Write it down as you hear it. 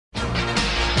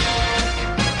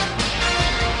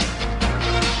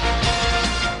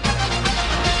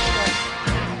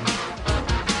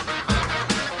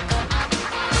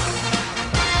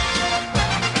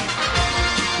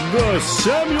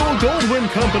Samuel Goldwyn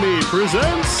Company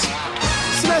presents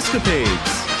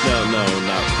SNEScapades. No,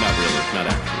 not really, not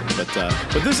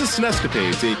actually. But this is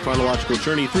SNEScapades, a chronological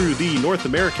journey through the North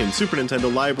American Super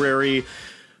Nintendo library.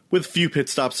 With few pit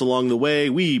stops along the way,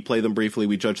 we play them briefly,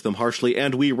 we judge them harshly,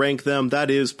 and we rank them. That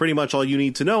is pretty much all you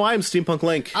need to know. I'm Steampunk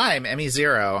Link. I'm Emmy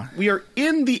Zero. We are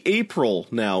in the April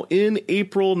now. In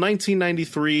April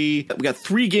 1993. We got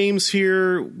 3 games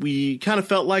here. We kind of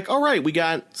felt like, all right, we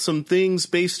got some things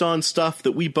based on stuff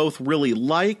that we both really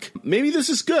like. Maybe this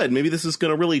is good. Maybe this is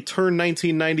going to really turn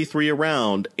 1993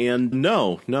 around. And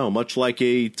no, much like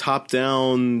a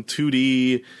top-down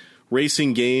 2D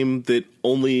racing game that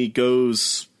only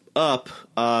goes up,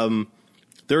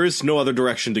 there is no other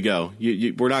direction to go.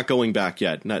 We're not going back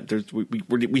yet.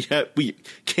 We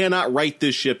cannot right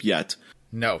this ship yet.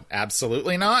 No,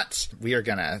 absolutely not. We are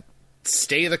gonna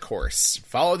stay the course,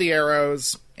 follow the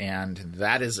arrows, and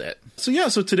that is it.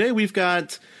 So today we've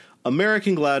got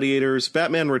American Gladiators,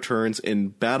 Batman Returns,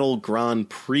 and Battle Grand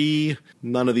Prix.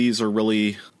 None of these are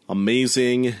really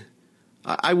amazing.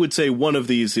 I would say one of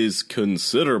these is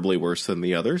considerably worse than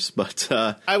the others, but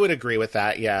I would agree with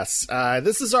that, yes.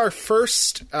 This is our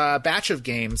first batch of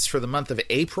games for the month of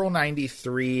April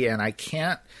 93, and I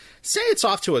can't say it's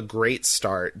off to a great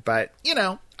start, but, you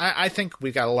know, I think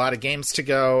we've got a lot of games to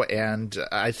go, and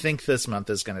I think this month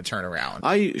is going to turn around.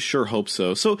 I sure hope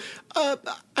so. So, I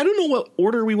don't know what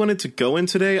order we wanted to go in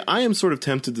today. I am sort of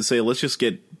tempted to say let's just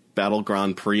get Battle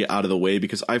Grand Prix out of the way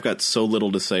because I've got so little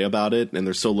to say about it and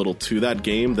there's so little to that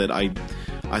game that I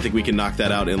think we can knock that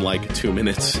out in like 2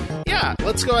 minutes. Yeah,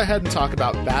 let's go ahead and talk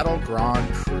about Battle Grand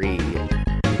Prix.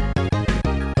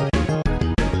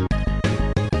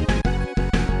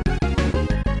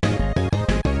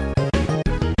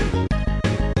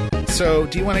 So,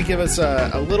 do you want to give us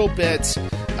a little bit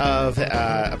of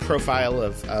a profile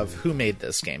of who made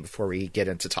this game before we get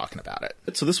into talking about it?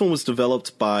 So this one was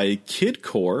developed by Kid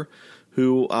Core,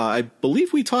 who I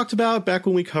believe we talked about back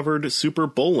when we covered Super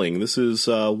Bowling. This is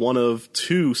one of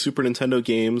 2 Super Nintendo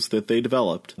games that they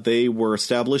developed. They were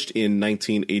established in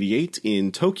 1988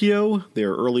 in Tokyo.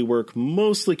 Their early work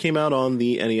mostly came out on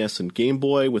the NES and Game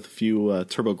Boy, with a few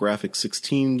TurboGrafx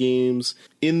 16 games.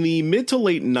 In the mid to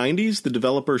late 90s, the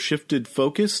developer shifted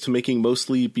focus to making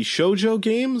mostly Bishoujo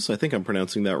games. I think I'm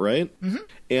pronouncing that right. Mm-hmm.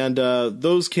 And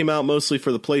those came out mostly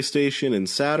for the PlayStation and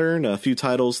Saturn. A few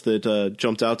titles that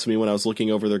jumped out to me when I was looking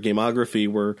over their gamography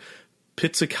were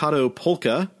Pizzicato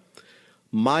Polka,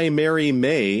 My Merry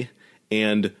May,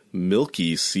 and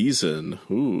Milky Season.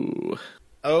 Ooh.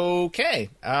 Okay.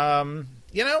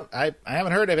 You know, I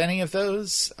haven't heard of any of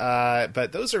those,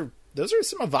 but those are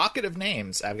some evocative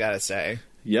names, I've got to say.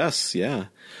 Yes, yeah.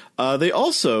 They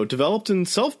also developed and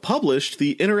self-published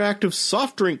the interactive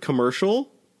soft drink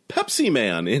commercial Pepsi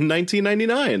Man in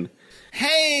 1999.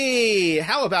 Hey,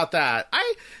 how about that?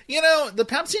 The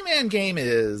Pepsi Man game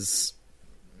is...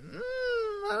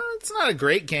 it's not a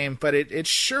great game, but it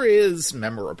sure is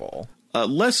memorable.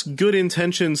 Less good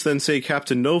intentions than, say,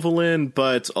 Captain Novolin,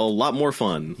 but a lot more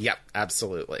fun. Yep,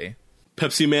 absolutely.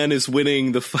 Pepsi Man is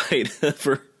winning the fight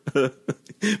for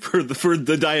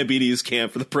the diabetes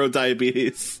camp, for the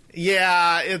pro-diabetes.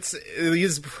 Yeah, he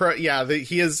is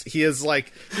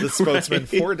like the spokesman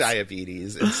Right. for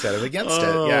diabetes instead of against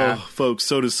it. Yeah, folks,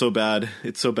 soda's so bad.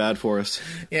 It's so bad for us.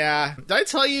 Yeah. Did I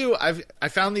tell you I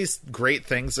found these great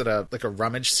things at a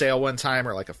rummage sale one time,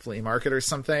 or like a flea market or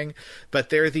something, but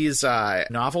they're these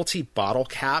novelty bottle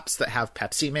caps that have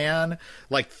Pepsi Man,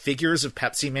 like figures of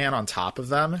Pepsi Man on top of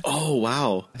them. Oh,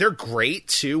 wow. They're great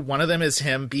too. One of them is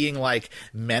him being like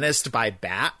menaced by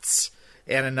bats,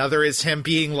 and another is him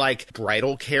being like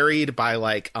bridal carried by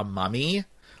like a mummy.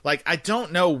 Like, I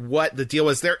don't know what the deal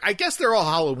is there. I guess they're all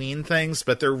Halloween things,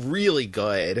 but they're really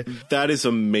good. That is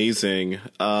amazing.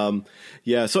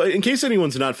 Yeah, so in case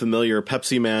anyone's not familiar,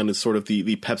 Pepsi Man is sort of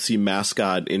the Pepsi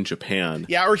mascot in Japan.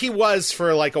 Yeah, or he was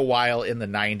for like a while in the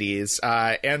 90s.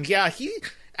 And yeah, he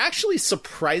actually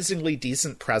surprisingly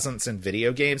decent presence in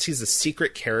video games. He's a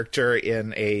secret character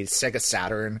in a Sega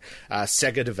Saturn,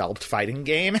 Sega-developed fighting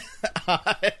game.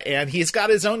 And he's got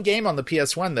his own game on the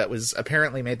PS1 that was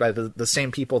apparently made by the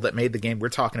same people that made the game we're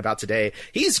talking about today.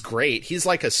 He's great. He's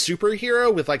like a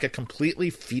superhero with like a completely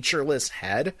featureless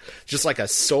head, just like a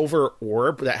silver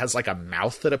orb that has like a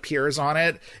mouth that appears on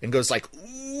it and goes like,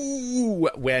 ooh,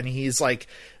 when he's like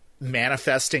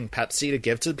manifesting Pepsi to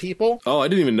give to people. Oh, I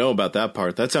didn't even know about that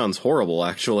part. That sounds horrible,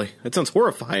 actually. That sounds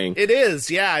horrifying. It is.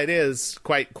 Yeah, it is.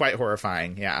 Quite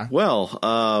horrifying. Yeah. Well,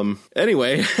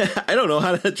 anyway, I don't know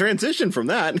how to transition from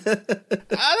that.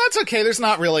 That's okay. There's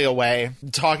not really a way.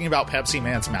 Talking about Pepsi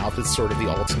Man's mouth is sort of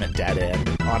the ultimate dead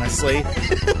end, honestly.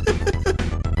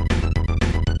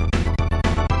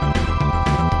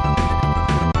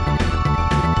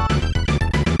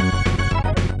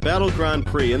 Battle Grand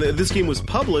Prix. And this game was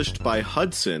published by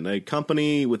Hudson, a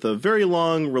company with a very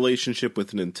long relationship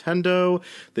with Nintendo.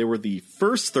 They were the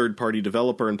first third-party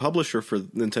developer and publisher for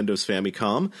Nintendo's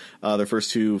Famicom. Their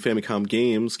first two Famicom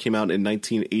games came out in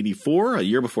 1984, a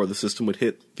year before the system would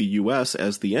hit the US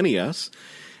as the NES.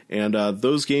 And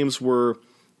those games were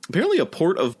apparently a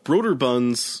port of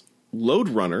Broderbund's Lode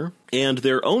Runner and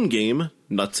their own game,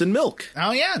 Nuts and Milk.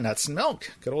 Oh, yeah, Nuts and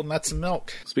Milk. Good old Nuts and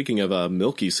Milk. Speaking of a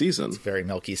milky season. It's a very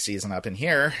milky season up in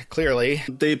here, clearly.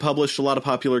 They published a lot of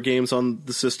popular games on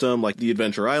the system, like the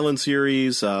Adventure Island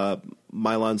series,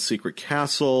 Milon's Secret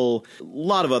Castle, a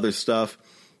lot of other stuff.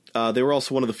 They were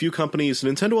also one of the few companies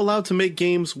Nintendo allowed to make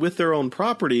games with their own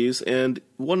properties, and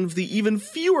one of the even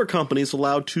fewer companies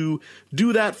allowed to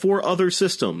do that for other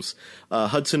systems.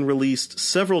 Hudson released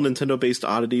several Nintendo-based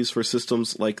oddities for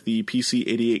systems like the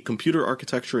PC-88 computer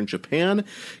architecture in Japan.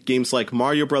 Games like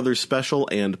Mario Bros. Special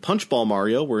and Punchball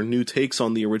Mario were new takes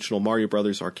on the original Mario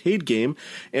Bros. Arcade game,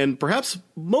 and perhaps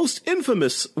most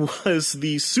infamous was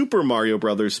the Super Mario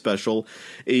Bros. Special,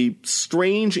 a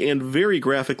strange and very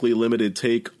graphically limited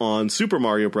take on Super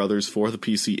Mario Bros. For the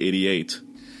PC-88.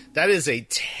 That is a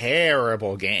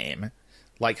terrible game.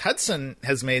 Like, Hudson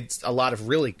has made a lot of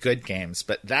really good games,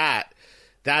 but that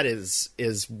is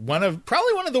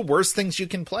probably one of the worst things you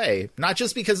can play. Not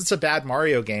just because it's a bad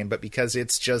Mario game, but because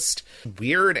it's just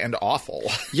weird and awful.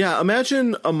 Yeah,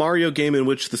 imagine a Mario game in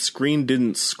which the screen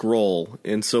didn't scroll,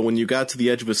 and so when you got to the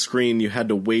edge of a screen, you had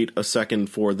to wait a second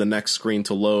for the next screen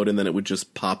to load, and then it would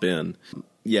just pop in.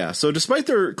 Yeah, so despite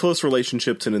their close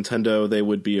relationship to Nintendo, they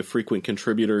would be a frequent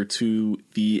contributor to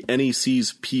the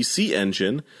NEC's PC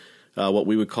engine, what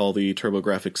we would call the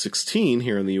TurboGrafx 16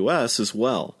 here in the US as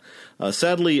well.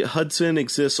 Sadly, Hudson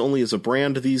exists only as a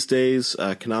brand these days.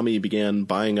 Konami began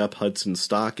buying up Hudson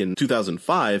stock in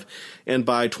 2005, and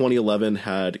by 2011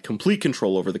 had complete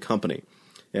control over the company.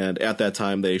 And at that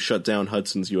time, they shut down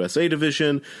Hudson's USA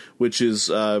division, which is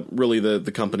really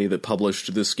the company that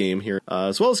published this game here,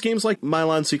 as well as games like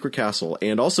Milon's Secret Castle,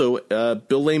 and also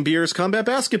Bill Laimbeer's Combat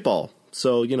Basketball.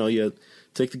 So, you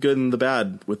take the good and the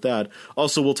bad with that.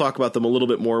 Also, we'll talk about them a little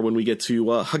bit more when we get to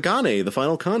Hagane, the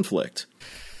Final Conflict.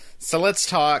 So let's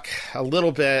talk a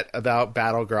little bit about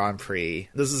Battle Grand Prix.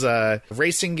 This is a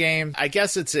racing game. I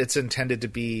guess it's intended to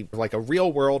be like a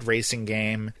real-world racing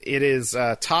game. It is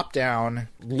top-down,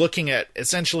 looking at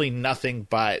essentially nothing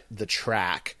but the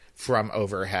track from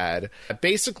overhead.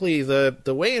 Basically, the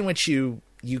way in which you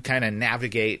kind of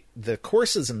navigate the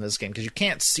courses in this game, because you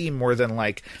can't see more than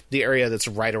like the area that's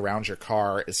right around your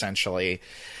car, essentially,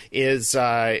 is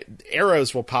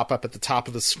arrows will pop up at the top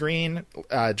of the screen,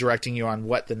 directing you on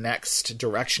what the next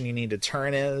direction you need to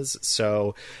turn is.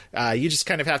 So you just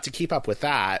kind of have to keep up with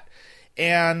that.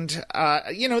 And,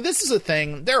 this is a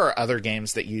thing. There are other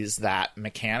games that use that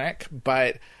mechanic,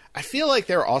 but I feel like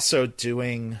they're also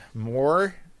doing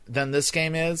more than this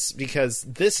game is, because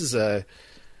this is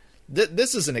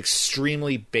an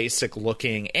extremely basic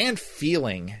looking and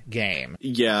feeling game.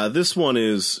 Yeah, this one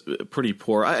is pretty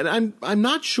poor. I'm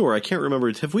not sure. I can't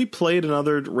remember. Have we played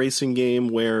another racing game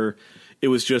where it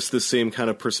was just the same kind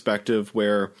of perspective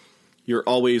where you're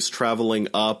always traveling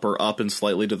up or up and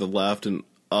slightly to the left and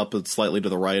up and slightly to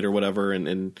the right or whatever,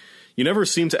 and you never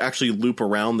seem to actually loop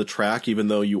around the track, even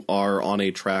though you are on a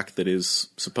track that is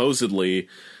supposedly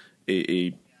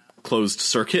a closed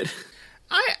circuit?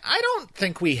 I don't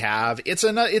think we have. It's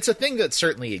a thing that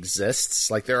certainly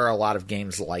exists. Like, there are a lot of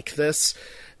games like this.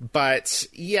 But,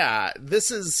 yeah, this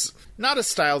is not a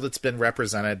style that's been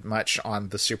represented much on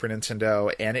the Super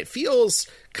Nintendo, and it feels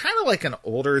kind of like an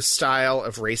older style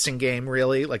of racing game,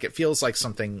 really. Like, it feels like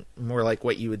something more like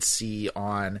what you would see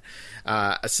on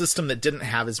a system that didn't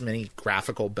have as many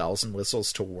graphical bells and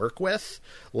whistles to work with,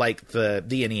 like the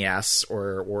NES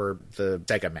or the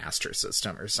Sega Master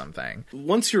System or something.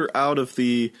 Once you're out of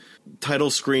the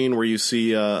title screen where you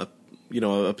see a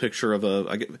picture of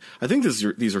I think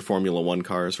these are Formula One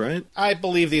cars, right? I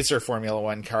believe these are Formula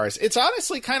One cars. It's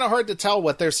honestly kind of hard to tell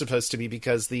what they're supposed to be,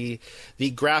 because the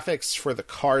graphics for the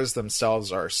cars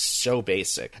themselves are so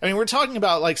basic. I mean, we're talking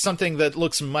about like something that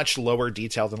looks much lower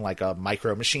detail than like a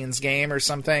Micro Machines game or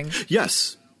something.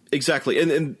 Yes. Exactly,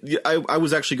 and I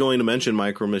was actually going to mention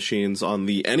Micro Machines on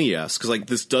the NES, because like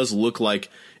this does look like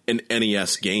an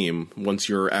NES game once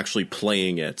you're actually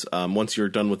playing it. Once you're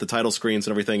done with the title screens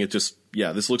and everything, it just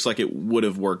yeah, this looks like it would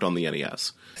have worked on the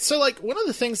NES. So, like, one of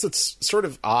the things that's sort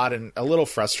of odd and a little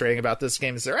frustrating about this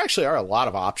game is there actually are a lot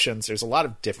of options. There's a lot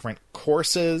of different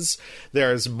courses.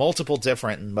 There's multiple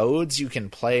different modes you can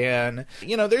play in.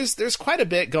 You know, there's quite a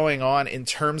bit going on in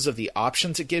terms of the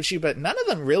options it gives you, but none of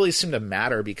them really seem to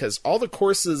matter because all the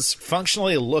courses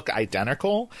functionally look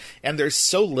identical, and there's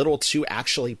so little to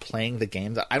actually playing the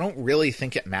game that I don't really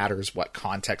think it matters what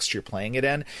context you're playing it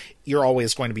in. You're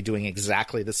always going to be doing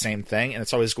exactly the same thing, and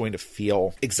it's always going to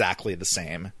feel exactly the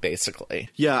same, basically.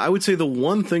 Yeah, I would say the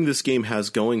one thing this game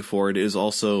has going for it is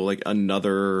also, like,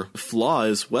 another flaw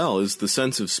as well, is the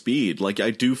sense of speed. Like, I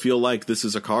do feel like this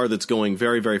is a car that's going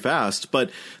very, very fast,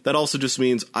 but that also just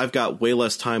means I've got way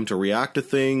less time to react to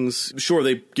things. Sure,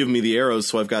 they give me the arrows,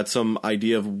 so I've got some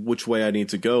idea of which way I need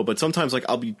to go, but sometimes, like,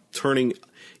 I'll be turning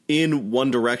in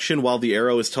one direction while the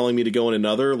arrow is telling me to go in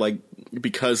another, like,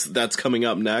 because that's coming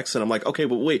up next, and I'm like, okay,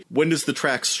 but wait, when does the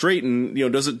track straighten? You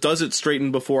know, does it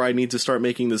straighten before I need to start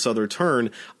making this other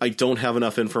turn? I don't have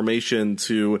enough information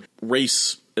to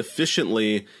race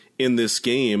efficiently in this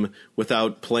game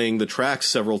without playing the track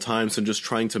several times and just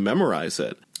trying to memorize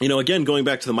it. You know, again, going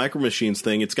back to the Micro Machines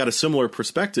thing, it's got a similar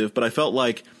perspective, but I felt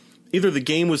like either the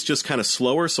game was just kind of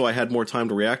slower, so I had more time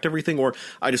to react to everything, or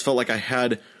I just felt like I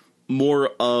had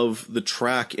more of the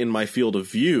track in my field of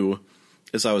view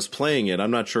as I was playing it.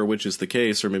 I'm not sure which is the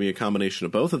case, or maybe a combination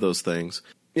of both of those things.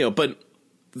 You know, but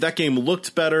that game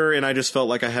looked better, and I just felt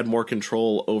like I had more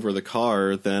control over the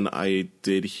car than I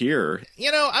did here.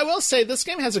 You know, I will say this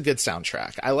game has a good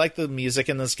soundtrack. I like the music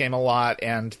in this game a lot,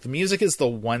 and the music is the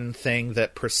one thing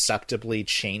that perceptibly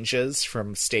changes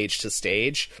from stage to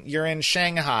stage. You're in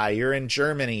Shanghai, you're in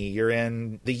Germany, you're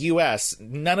in the US.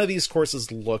 None of these courses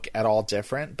look at all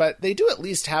different, but they do at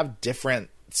least have different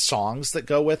songs that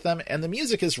go with them, and the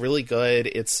music is really good.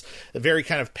 It's very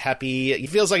kind of peppy. It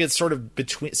feels like it's sort of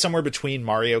somewhere between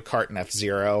Mario Kart and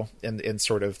F-Zero in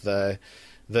sort of the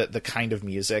kind of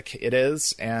music it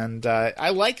is, and I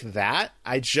like that.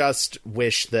 I just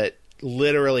wish that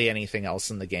literally anything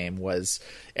else in the game was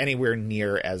anywhere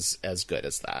near as good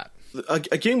as that.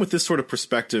 A game with this sort of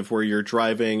perspective where you're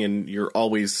driving and you're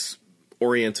always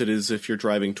oriented as if you're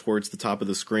driving towards the top of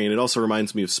the screen. It also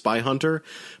reminds me of Spy Hunter,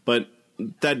 but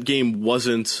that game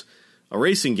wasn't a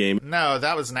racing game. No,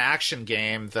 that was an action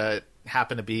game that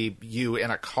happened to be you in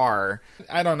a car.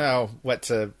 I don't know what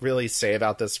to really say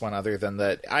about this one other than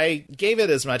that I gave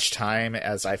it as much time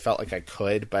as I felt like I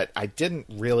could, but I didn't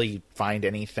really find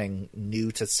anything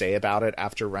new to say about it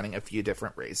after running a few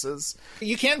different races.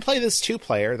 You can play this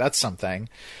 2-player, that's something,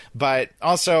 but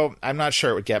also I'm not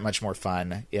sure it would get much more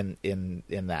fun in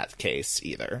that case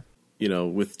either. You know,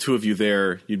 with two of you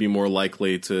there, you'd be more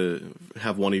likely to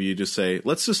have one of you just say,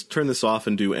 let's just turn this off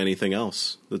and do anything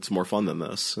else that's more fun than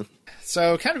this.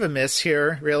 So kind of a miss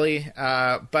here, really.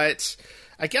 But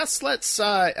I guess let's,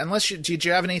 did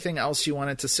you have anything else you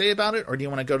wanted to say about it? Or do you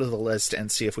want to go to the list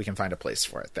and see if we can find a place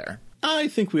for it there? I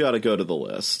think we ought to go to the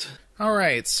list. All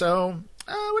right. So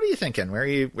what are you thinking?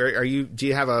 Do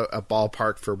you have a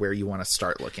ballpark for where you want to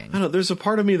start looking? I don't know. There's a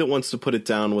part of me that wants to put it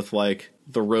down with, like,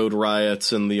 the Road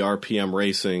Riots and the RPM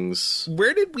Racings.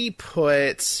 Where did we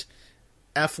put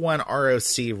F1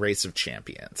 ROC Race of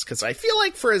Champions? Because I feel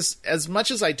like for as much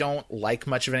as I don't like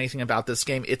much of anything about this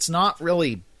game, it's not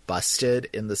really busted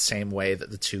in the same way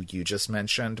that the two you just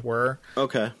mentioned were.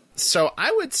 Okay. So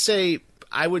I would say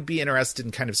I would be interested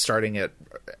in kind of starting at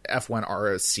F1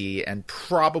 ROC and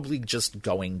probably just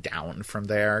going down from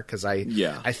there, because I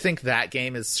think that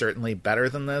game is certainly better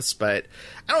than this, but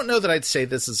I don't know that I'd say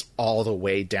this is all the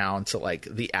way down to like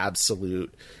the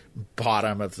absolute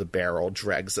bottom of the barrel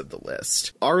dregs of the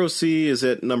list. ROC is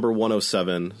at number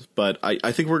 107, but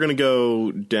I think we're going to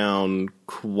go down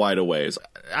quite a ways.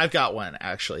 I've got one,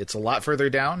 actually. It's a lot further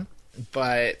down,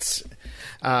 but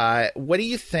what do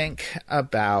you think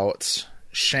about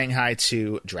Shanghai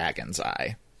 2 Dragon's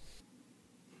Eye?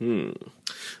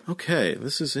 Okay,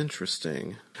 this is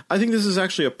interesting. I think this is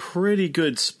actually a pretty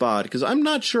good spot, because I'm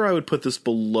not sure I would put this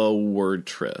below Word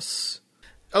Tris.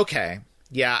 Okay.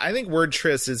 Yeah, I think Word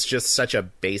Tris is just such a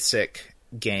basic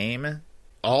game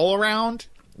all around,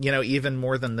 you know, even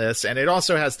more than this. And it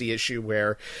also has the issue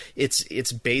where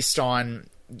it's based on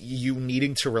you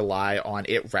needing to rely on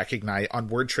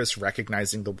Word Tris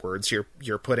recognizing the words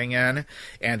you're putting in,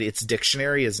 and its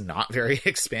dictionary is not very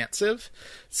expansive.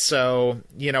 So,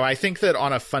 you know, I think that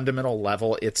on a fundamental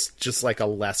level, it's just like a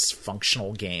less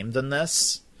functional game than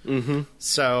this. Mm-hmm.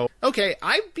 So, okay,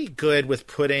 I'd be good with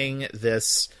putting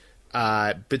this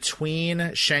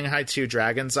between Shanghai 2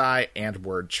 Dragon's Eye and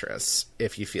Wordtris,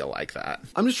 if you feel like that.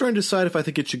 I'm just trying to decide if I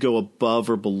think it should go above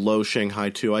or below Shanghai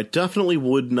 2. I definitely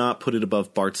would not put it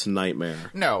above Bart's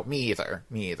Nightmare. No, me either.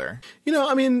 You know,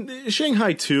 I mean,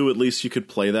 Shanghai 2, at least you could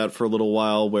play that for a little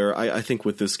while, where I think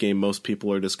with this game, most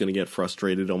people are just going to get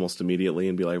frustrated almost immediately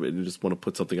and be like, I just want to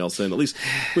put something else in. At least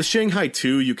with Shanghai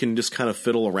 2, you can just kind of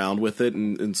fiddle around with it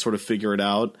and sort of figure it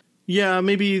out. Yeah,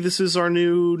 maybe this is our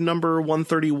new number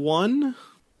 131?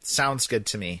 Sounds good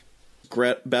to me.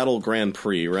 Battle Grand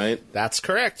Prix, right? That's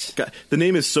correct. God, the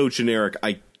name is so generic,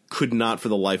 I could not for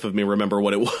the life of me remember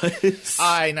what it was.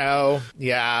 I know.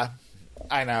 Yeah,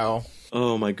 I know.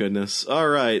 Oh my goodness. All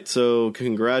right, so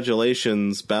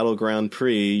congratulations, Battle Grand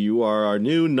Prix. You are our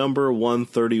new number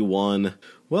 131.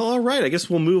 Well, all right, I guess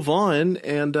we'll move on.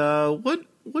 And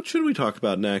what should we talk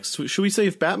about next? Should we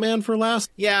save Batman for last?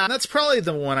 Yeah, that's probably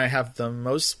the one I have the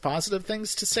most positive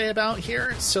things to say about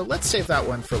here. So let's save that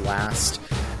one for last.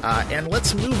 And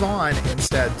let's move on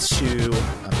instead to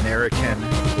American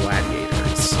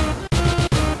Gladiators.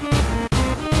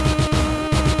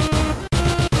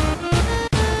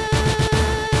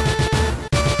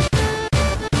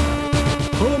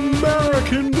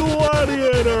 American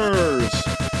Gladiators!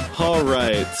 All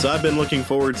right, so I've been looking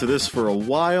forward to this for a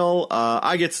while.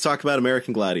 I get to talk about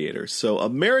American Gladiators. So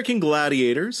American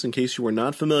Gladiators, in case you were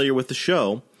not familiar with the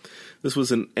show, this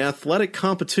was an athletic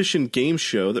competition game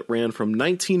show that ran from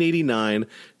 1989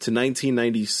 to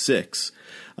 1996.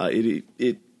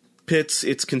 It pits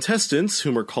its contestants,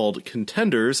 whom are called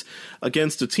contenders,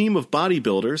 against a team of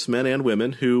bodybuilders, men and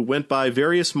women, who went by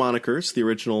various monikers. The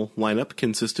original lineup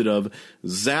consisted of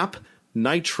Zap,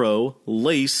 Nitro,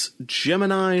 Lace,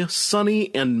 Gemini,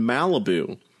 Sunny, and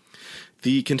Malibu.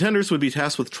 The contenders would be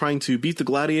tasked with trying to beat the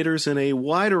Gladiators in a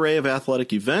wide array of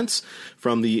athletic events,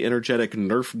 from the energetic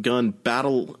Nerf gun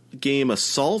battle game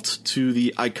Assault to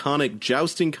the iconic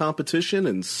jousting competition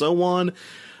and so on.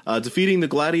 Defeating the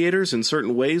Gladiators in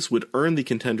certain ways would earn the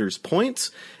contenders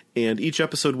points, and each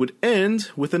episode would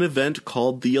end with an event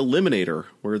called the Eliminator,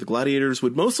 where the Gladiators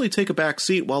would mostly take a back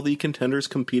seat while the contenders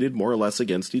competed more or less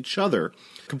against each other.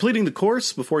 Completing the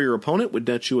course before your opponent would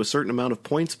net you a certain amount of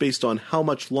points based on how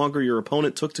much longer your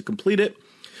opponent took to complete it,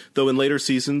 though in later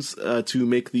seasons, to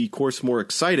make the course more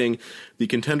exciting, the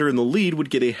contender in the lead would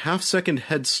get a half-second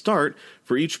head start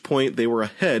for each point they were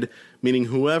ahead, meaning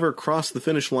whoever crossed the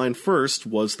finish line first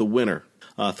was the winner.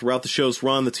 Throughout the show's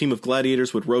run, the team of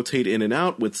gladiators would rotate in and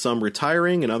out, with some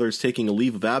retiring and others taking a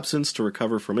leave of absence to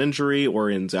recover from injury, or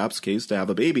in Zap's case, to have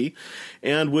a baby,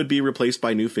 and would be replaced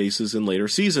by new faces in later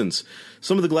seasons.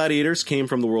 Some of the gladiators came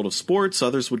from the world of sports,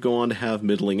 others would go on to have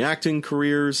middling acting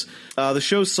careers. The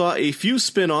show saw a few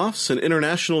spin-offs, an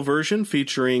international version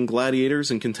featuring gladiators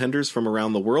and contenders from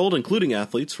around the world, including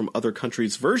athletes from other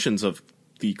countries' versions of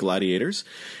the Gladiators,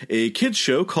 a kids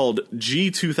show called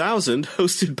G2000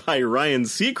 hosted by Ryan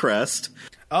Seacrest.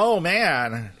 Oh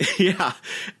man. Yeah,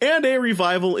 and a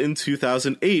revival in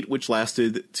 2008 which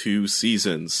lasted 2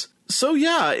 seasons. So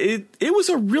yeah, it was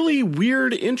a really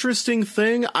weird, interesting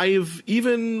thing. I've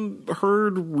even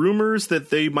heard rumors that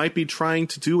they might be trying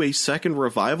to do a second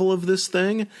revival of this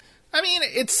thing. I mean,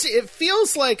 it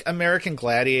feels like American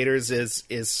Gladiators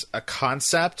is a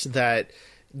concept that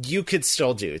you could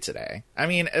still do today. I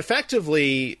mean,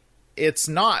 effectively, it's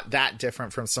not that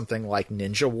different from something like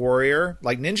Ninja Warrior.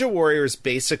 Like, Ninja Warrior is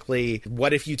basically,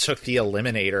 what if you took the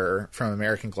Eliminator from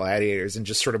American Gladiators and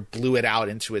just sort of blew it out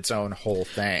into its own whole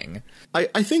thing? I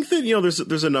think that, you know,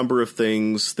 there's a number of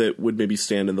things that would maybe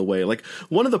stand in the way. Like,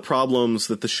 one of the problems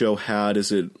that the show had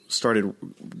as it started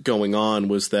going on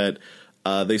was that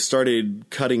they started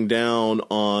cutting down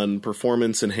on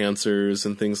performance enhancers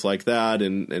and things like that,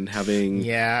 and having,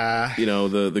 you know,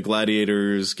 the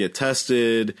gladiators get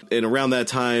tested. And around that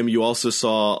time, you also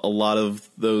saw a lot of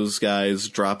those guys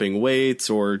dropping weight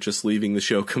or just leaving the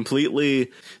show completely.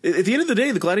 At the end of the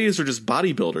day, the gladiators are just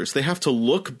bodybuilders. They have to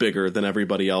look bigger than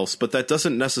everybody else, but that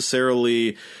doesn't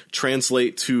necessarily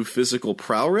translate to physical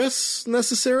prowess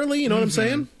necessarily. You know what I'm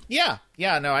saying? Yeah,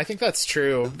 no, I think that's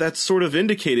true. That's sort of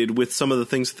indicated with some of the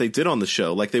things that they did on the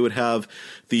show. Like, they would have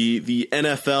the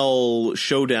NFL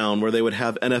showdown where they would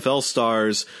have NFL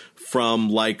stars from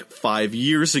like 5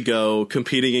 years ago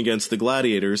competing against the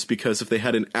gladiators, because if they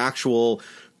had an actual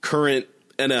current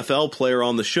NFL player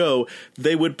on the show,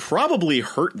 they would probably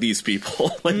hurt these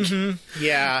people. Like,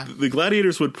 yeah, the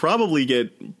gladiators would probably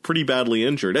get pretty badly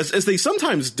injured, as they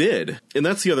sometimes did. And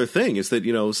that's the other thing, is that,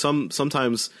 you know,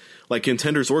 sometimes like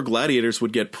contenders or gladiators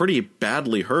would get pretty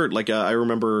badly hurt. Like, I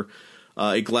remember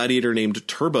a gladiator named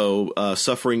Turbo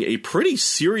suffering a pretty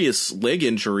serious leg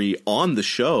injury on the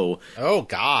show. Oh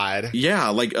God! Yeah,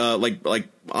 like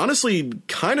honestly,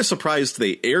 kind of surprised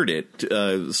they aired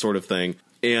it, sort of thing.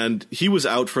 And he was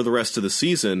out for the rest of the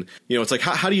season. You know, it's like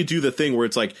how do you do the thing where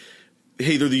it's like,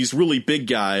 hey, they're these really big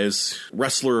guys,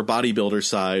 wrestler or bodybuilder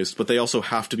sized, but they also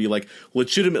have to be like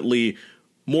legitimately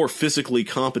more physically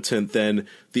competent than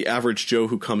the average Joe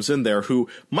who comes in there, who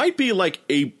might be like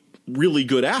a really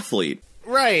good athlete.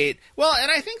 Right. Well, and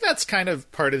I think that's kind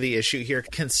of part of the issue here.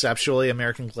 Conceptually,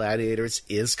 American Gladiators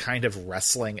is kind of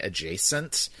wrestling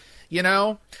adjacent, you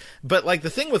know? But like the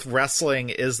thing with wrestling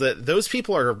is that those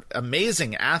people are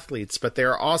amazing athletes, but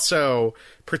they're also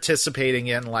participating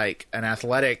in like an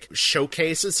athletic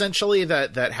showcase essentially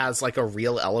that has like a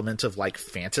real element of like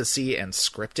fantasy and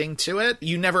scripting to it.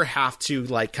 You never have to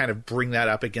like kind of bring that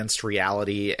up against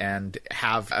reality and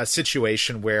have a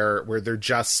situation where they're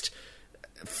just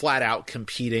flat out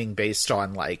competing based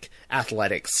on like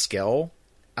athletic skill.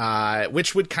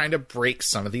 Which would kind of break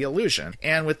some of the illusion.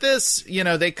 And with this, you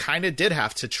know, they kind of did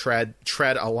have to tread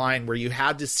a line where you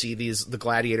had to see the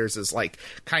gladiators as like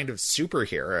kind of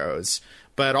superheroes,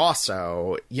 but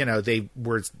also, you know, they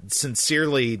were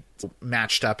sincerely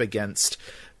matched up against,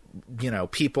 you know,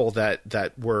 people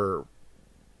that were,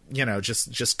 you know,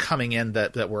 just coming in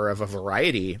that were of a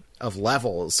variety of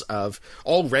levels of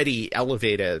already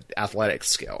elevated athletic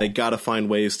skill. They got to find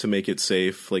ways to make it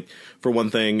safe. Like, for one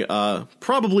thing,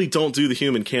 probably don't do the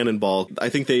human cannonball. I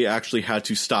think they actually had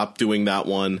to stop doing that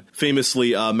one. Famously,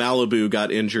 Malibu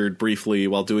got injured briefly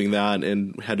while doing that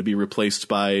and had to be replaced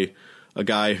by a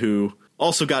guy who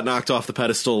also got knocked off the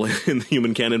pedestal in the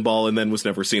human cannonball and then was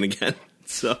never seen again.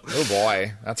 So, oh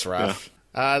boy, that's rough. Yeah.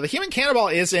 The Human Cannonball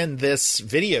is in this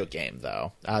video game,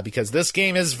 though, because this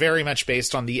game is very much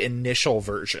based on the initial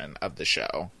version of the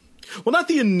show. Well, not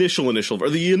the initial.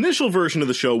 The initial version of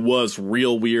the show was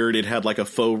real weird. It had like a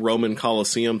faux Roman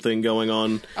Colosseum thing going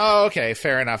on. Oh, okay,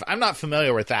 fair enough. I'm not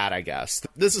familiar with that, I guess.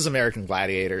 This is American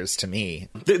Gladiators to me.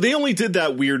 They only did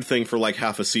that weird thing for like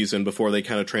half a season before they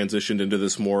kind of transitioned into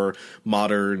this more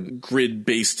modern,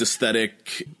 grid-based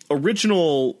aesthetic.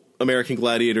 Original American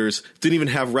Gladiators didn't even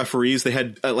have referees. They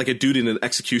had like a dude in an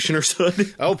executioner's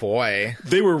hood. Oh boy.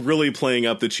 They were really playing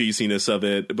up the cheesiness of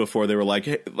it before they were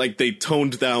like they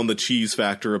toned down the cheese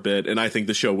factor a bit, and I think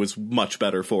the show was much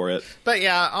better for it. But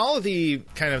yeah, all of the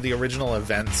kind of the original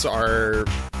events are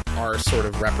sort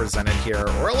of represented here,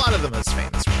 or a lot of the most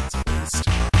famous ones at least.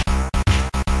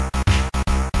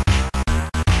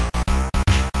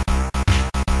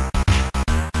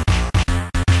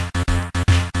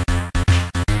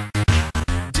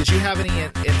 Did you have any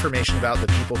information about the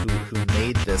people who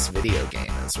made this video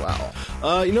game as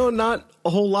well? You know, not a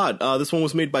whole lot. This one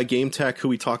was made by Game Tech, who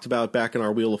we talked about back in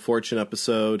our Wheel of Fortune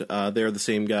episode. They're the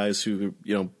same guys who,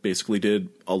 you know, basically did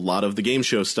a lot of the game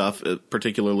show stuff,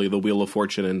 particularly the Wheel of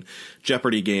Fortune and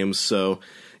Jeopardy games. So,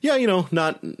 yeah, you know,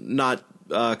 not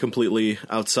completely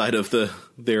outside of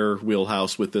their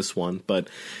wheelhouse with this one, but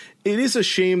it is a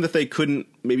shame that they couldn't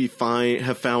maybe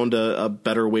have found a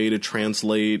better way to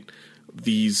translate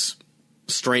these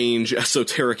strange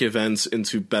esoteric events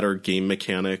into better game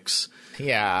mechanics.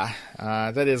 Yeah,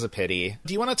 that is a pity.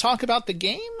 Do you want to talk about the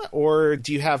game, or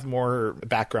do you have more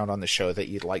background on the show that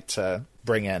you'd like to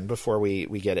bring in before we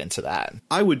get into that?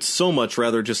 I would so much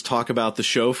rather just talk about the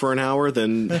show for an hour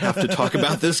than have to talk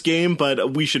about this game,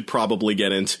 but we should probably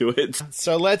get into it.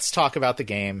 So let's talk about the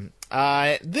game.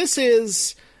 This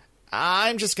is,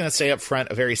 I'm just going to say up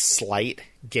front, a very slight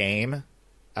game.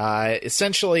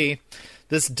 Essentially,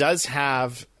 this does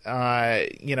have,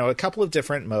 you know, a couple of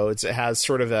different modes. It has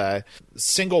sort of a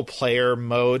single player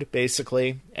mode,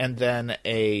 basically, and then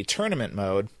a tournament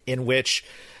mode in which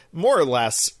more or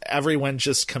less everyone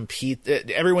just completes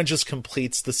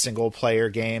the single player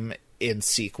game in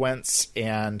sequence.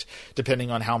 And depending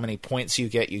on how many points you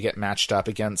get matched up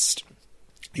against,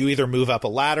 you either move up a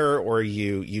ladder or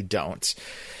you don't.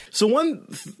 So one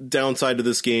downside to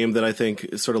this game that I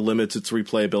think sort of limits its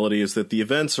replayability is that the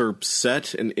events are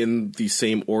set and in the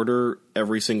same order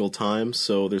every single time.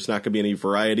 So there's not going to be any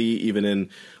variety, even in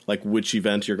like which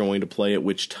event you're going to play at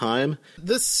which time.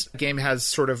 This game has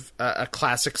sort of a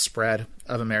classic spread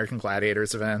of American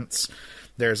Gladiators events.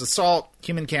 There's Assault,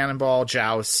 Human Cannonball,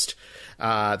 Joust,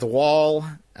 The Wall.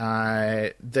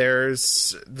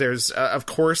 There's of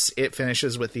course, it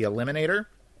finishes with the Eliminator.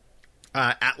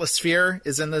 Atmosphere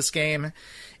is in this game,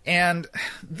 and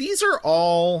these are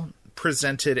all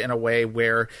presented in a way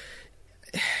where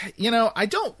I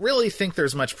don't really think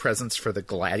there's much presence for the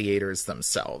gladiators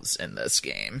themselves in this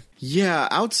game. Yeah,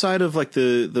 outside of like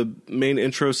the main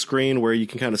intro screen where you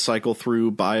can kind of cycle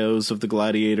through bios of the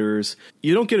gladiators,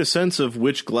 you don't get a sense of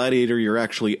which gladiator you're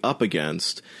actually up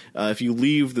against. If you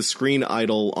leave the screen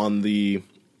idle on the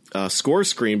score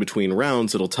screen between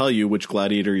rounds, it'll tell you which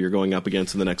gladiator you're going up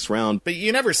against in the next round. But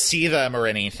you never see them or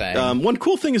anything. One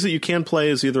cool thing is that you can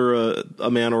play as either a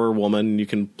man or a woman. You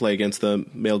can play against the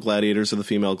male gladiators or the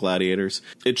female gladiators.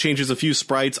 It changes a few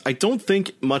sprites. I don't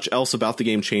think much else about the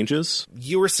game changes.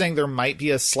 You were saying there might be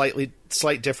a slight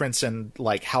difference in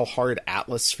like how hard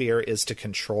Atmosphere is to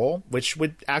control, which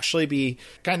would actually be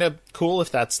kind of cool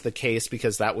if that's the case,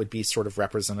 because that would be sort of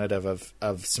representative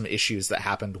of some issues that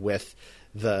happened with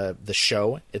the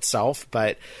show itself,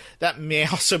 but that may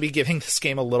also be giving this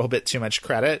game a little bit too much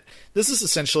credit. This is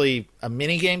essentially a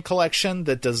minigame collection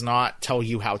that does not tell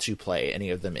you how to play any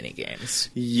of the minigames.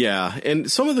 Yeah,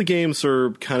 and some of the games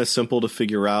are kind of simple to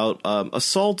figure out.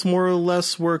 Assault more or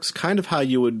less works kind of how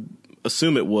you would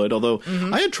assume it would, although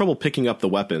I had trouble picking up the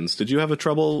weapons. Did you have a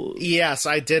trouble? Yes,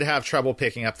 I did have trouble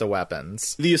picking up the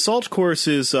weapons. The Assault course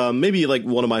is maybe like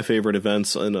one of my favorite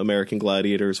events in American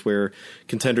Gladiators, where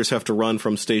contenders have to run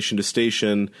from station to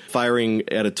station, firing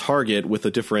at a target with a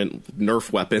different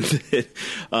Nerf weapon.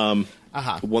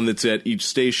 One that's at each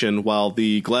station, while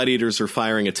the gladiators are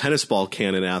firing a tennis ball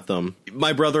cannon at them.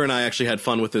 My brother and I actually had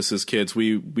fun with this as kids.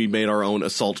 We made our own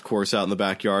assault course out in the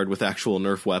backyard with actual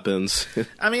Nerf weapons.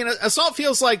 I mean, Assault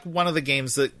feels like one of the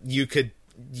games that you could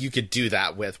do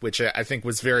that with, which I think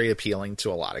was very appealing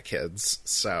to a lot of kids.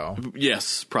 So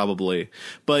yes, probably.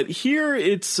 But here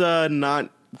it's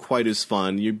not quite as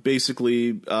fun. You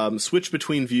basically switch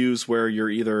between views where you're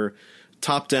either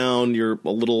top down, you're a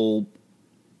little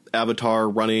avatar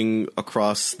running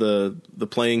across the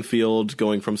playing field,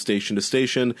 going from station to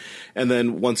station, and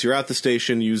then once you're at the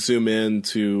station, you zoom in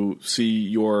to see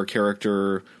your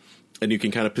character, and you can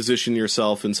kind of position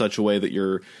yourself in such a way that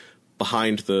you're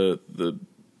behind the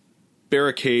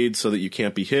barricade so that you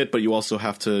can't be hit, but you also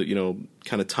have to,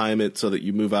 kind of time it so that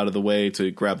you move out of the way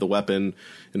to grab the weapon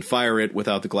and fire it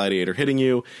without the gladiator hitting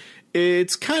you.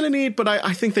 It's kind of neat, but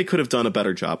I think they could have done a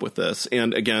better job with this.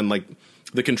 And again, like,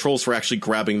 the controls for actually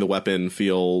grabbing the weapon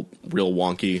feel real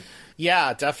wonky.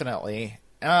 Yeah, definitely.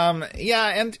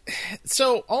 And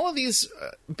so all of these,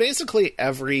 basically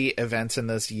every event in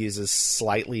this uses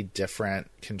slightly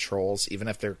different controls, even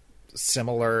if they're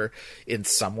similar in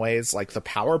some ways, like the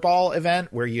Powerball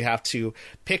event, where you have to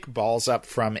pick balls up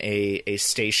from a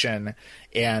station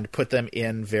and put them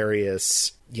in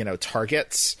various,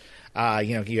 targets.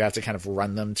 You have to kind of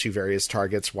run them to various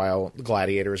targets while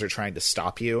gladiators are trying to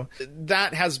stop you.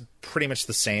 That has pretty much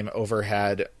the same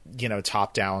overhead,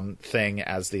 top-down thing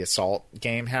as the Assault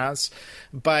game has.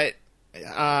 But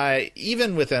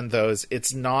even within those,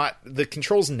 the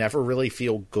controls never really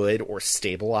feel good or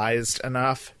stabilized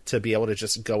enough to be able to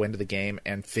just go into the game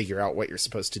and figure out what you're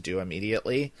supposed to do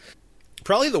immediately.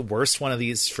 Probably the worst one of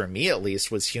these, for me at least,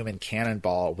 was Human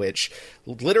Cannonball, which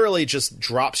literally just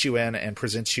drops you in and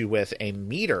presents you with a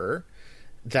meter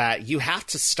that you have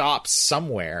to stop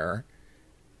somewhere,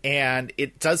 and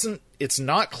it's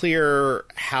not clear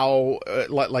how,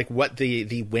 what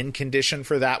the win condition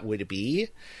for that would be,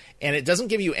 and it doesn't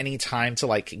give you any time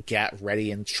to, get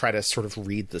ready and try to sort of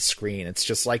read the screen. It's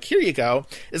just like, here you go.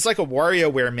 It's like a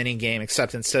WarioWare minigame,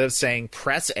 except instead of saying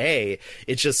press A,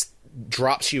 it just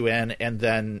drops you in and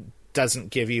then doesn't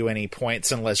give you any points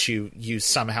unless you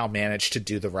somehow manage to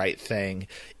do the right thing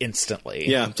instantly.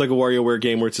 Yeah, it's like a WarioWare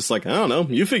game where it's just like, I don't know,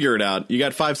 you figure it out. You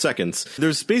got 5 seconds.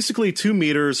 There's basically 2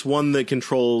 meters, one that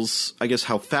controls, I guess,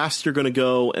 how fast you're going to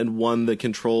go, and one that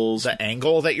controls the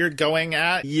angle that you're going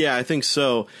at. Yeah, I think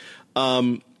so. I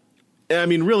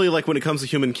mean, really, like when it comes to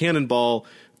Human Cannonball,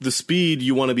 the speed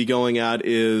you want to be going at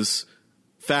is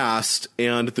fast,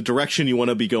 and the direction you want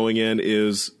to be going in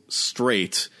is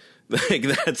straight. Like,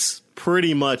 that's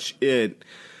pretty much it,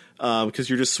 because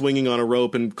you're just swinging on a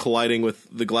rope and colliding with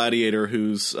the gladiator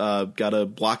who's got a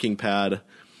blocking pad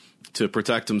to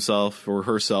protect himself or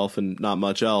herself and not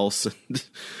much else.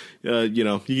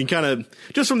 You can kind of,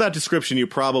 just from that description, you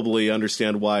probably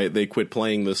understand why they quit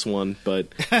playing this one, but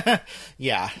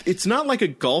yeah, it's not like a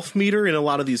golf meter in a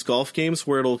lot of these golf games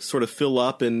where it'll sort of fill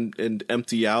up and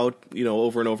empty out,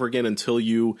 over and over again until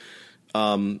you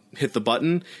hit the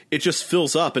button. It just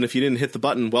fills up, and if you didn't hit the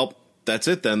button, well, that's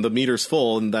it then. The meter's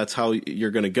full, and that's how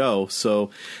you're going to go.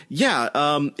 So, yeah,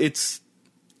 it's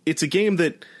a game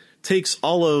that takes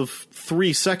all of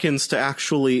 3 seconds to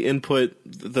actually input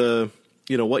the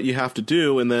what you have to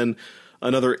do, and then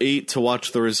another 8 to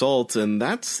watch the result, and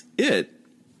that's it.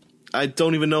 I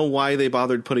don't even know why they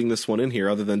bothered putting this one in here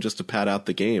other than just to pad out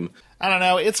the game. I don't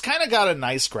know. It's kind of got a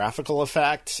nice graphical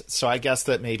effect, so I guess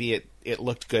that maybe it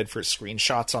looked good for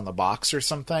screenshots on the box or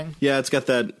something. Yeah, it's got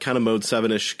that kind of Mode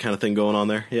 7-ish kind of thing going on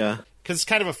there, yeah. Because it's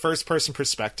kind of a first-person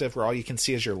perspective where all you can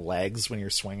see is your legs when you're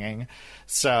swinging.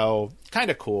 So, kind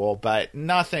of cool, but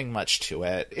nothing much to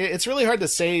it. It's really hard to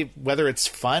say whether it's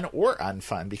fun or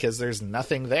unfun, because there's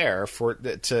nothing there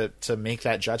to make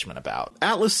that judgment about.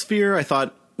 Atlasphere, I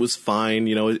thought, was fine.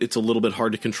 You know, it's a little bit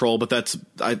hard to control, but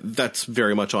that's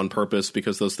very much on purpose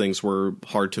because those things were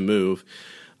hard to move.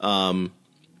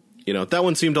 You know, that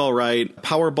one seemed all right.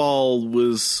 Powerball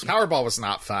was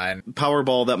not fun.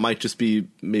 Powerball, that might just be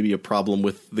maybe a problem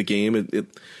with the game. It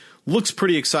looks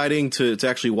pretty exciting to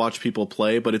actually watch people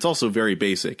play, but it's also very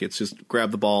basic. It's just grab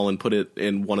the ball and put it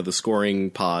in one of the scoring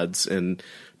pods and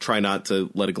try not to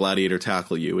let a gladiator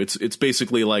tackle you. It's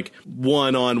basically like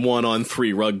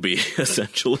 1-on-1-on-3 rugby,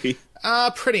 essentially.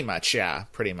 Pretty much, yeah,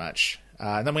 pretty much.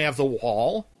 And then we have the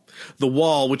wall. The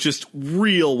wall, with just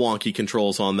real wonky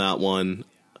controls on that one.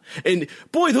 And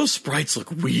boy, those sprites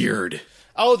look weird.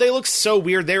 Oh, they look so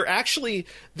weird. They're actually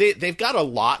they've got a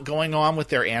lot going on with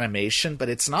their animation, but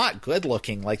it's not good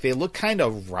looking. Like, they look kind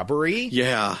of rubbery.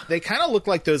 Yeah. They kind of look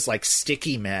like those like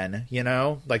sticky men, you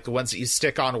know? Like the ones that you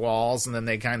stick on walls and then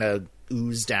they kind of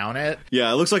ooze down it.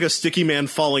 Yeah, it looks like a sticky man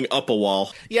falling up a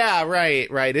wall. Yeah, right.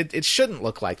 It shouldn't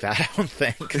look like that, I don't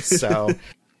think. So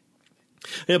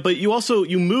yeah, but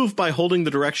you move by holding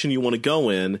the direction you want to go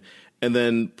in, and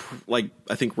then, like,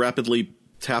 I think rapidly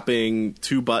tapping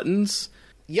 2 buttons.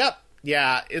 Yep.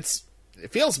 Yeah, it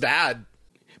feels bad.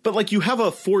 But, like, you have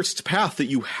a forced path that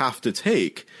you have to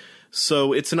take.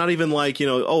 So it's not even like, you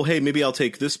know, oh, hey, maybe I'll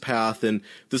take this path and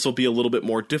this will be a little bit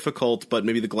more difficult, but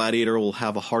maybe the gladiator will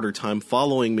have a harder time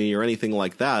following me or anything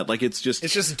like that. Like, it's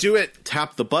just do it.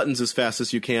 Tap the buttons as fast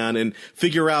as you can and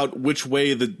figure out which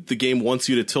way the game wants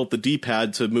you to tilt the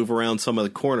D-pad to move around some of the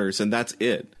corners, and that's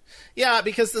it. Yeah,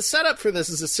 because the setup for this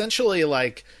is essentially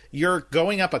like you're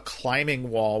going up a climbing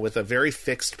wall with a very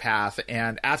fixed path,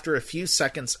 and after a few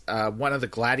seconds, one of the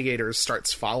gladiators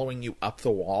starts following you up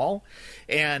the wall,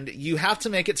 and you have to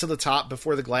make it to the top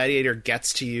before the gladiator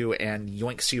gets to you and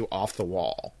yoinks you off the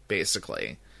wall,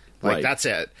 basically. Like, right. That's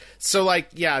it. So, like,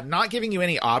 yeah, not giving you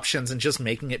any options and just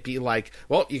making it be like,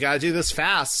 well, you gotta do this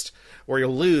fast or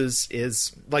you'll lose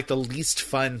is, like, the least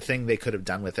fun thing they could have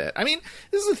done with it. I mean,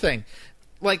 this is the thing.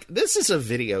 Like, this is a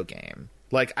video game.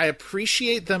 Like, I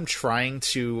appreciate them trying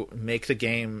to make the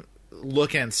game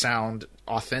look and sound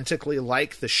authentically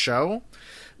like the show,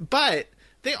 but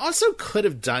they also could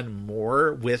have done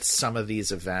more with some of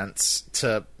these events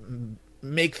to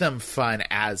make them fun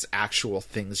as actual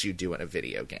things you do in a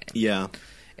video game. Yeah.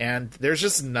 And there's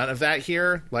just none of that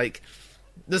here. Like,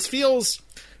 this feels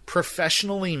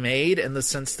professionally made in the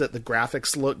sense that the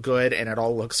graphics look good and it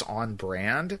all looks on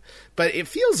brand, but it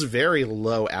feels very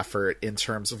low effort in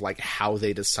terms of like how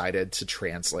they decided to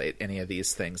translate any of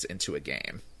these things into a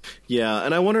game. Yeah,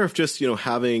 and I wonder if just, you know,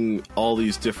 having all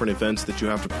these different events that you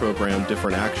have to program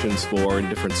different actions for and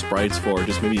different sprites for,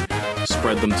 just maybe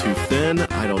spread them too thin.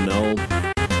 I don't know.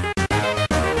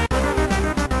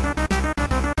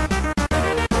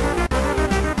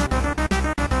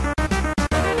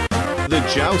 The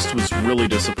joust was really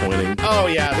disappointing. Oh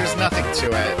yeah, there's nothing to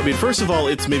it. I mean, first of all,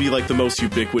 it's maybe like the most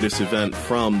ubiquitous event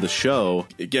from the show.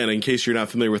 Again, in case you're not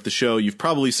familiar with the show, you've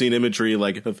probably seen imagery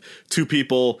like of 2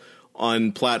 people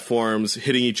on platforms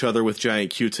hitting each other with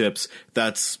giant Q-tips.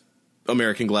 That's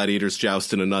American Gladiators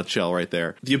Joust in a nutshell right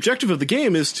there. The objective of the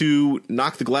game is to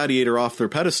knock the gladiator off their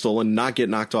pedestal and not get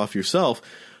knocked off yourself.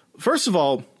 First of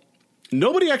all,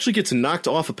 nobody actually gets knocked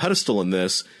off a pedestal in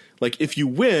this. Like, if you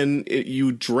win,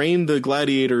 you drain the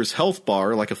gladiator's health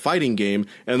bar like a fighting game,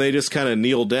 and they just kind of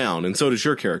kneel down, and so does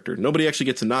your character. Nobody actually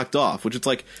gets knocked off, which it's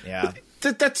like, yeah,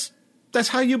 that's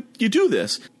how you do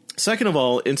this. Second of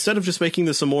all, instead of just making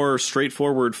this a more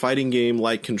straightforward fighting game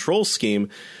like control scheme,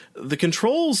 the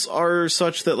controls are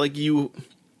such that, like,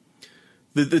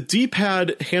 the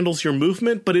D-pad handles your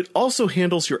movement, but it also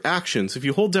handles your actions. If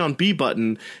you hold down B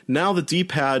button, now the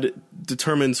D-pad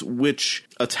determines which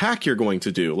attack you're going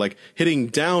to do. Like, hitting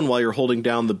down while you're holding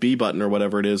down the B button or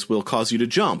whatever it is will cause you to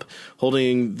jump.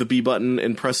 Holding the B button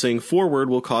and pressing forward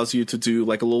will cause you to do,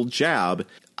 like, a little jab.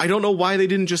 I don't know why they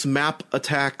didn't just map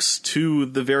attacks to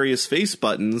the various face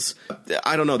buttons.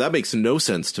 I don't know. That makes no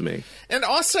sense to me. And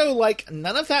also, like,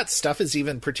 none of that stuff is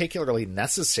even particularly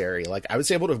necessary. Like, I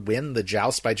was able to win the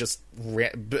joust by just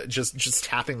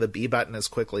tapping the B button as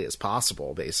quickly as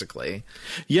possible, basically.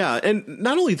 Yeah, and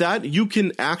not only that, you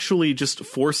can actually just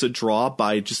force a draw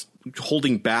by just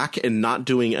holding back and not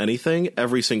doing anything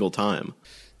every single time.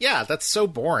 Yeah, that's so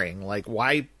boring. Like,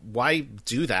 why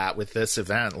do that with this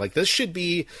event? Like, this should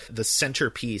be the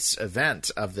centerpiece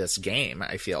event of this game,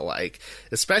 I feel like,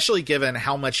 especially given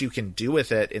how much you can do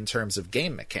with it in terms of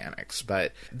game mechanics.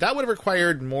 But that would have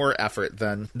required more effort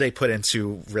than they put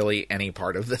into really any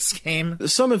part of this game.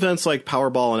 Some events like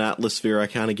Powerball and Atmosphere, I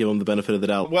kind of give them the benefit of the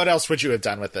doubt. What else would you have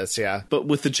done with this? Yeah. But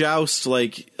with the Joust,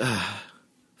 like,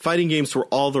 fighting games were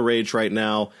all the rage right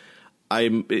now.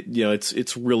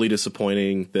 It's really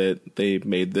disappointing that they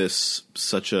made this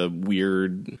such a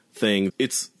weird thing.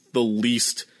 It's the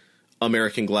least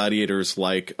American Gladiators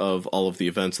like of all of the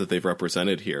events that they've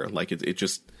represented here. Like it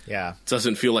just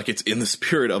doesn't feel like it's in the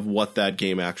spirit of what that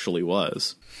game actually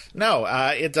was. No,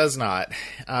 it does not.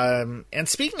 And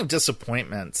speaking of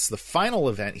disappointments, the final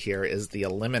event here is the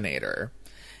Eliminator.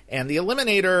 And the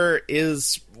Eliminator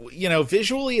is,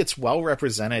 visually it's well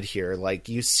represented here. Like,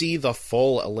 you see the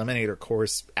full Eliminator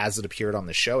course as it appeared on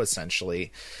the show,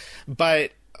 essentially.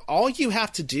 But all you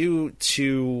have to do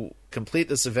to complete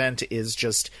this event is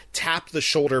just tap the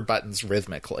shoulder buttons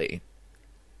rhythmically.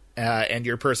 And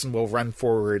your person will run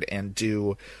forward and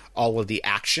do all of the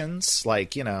actions,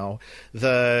 like,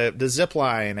 the zip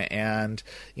line and,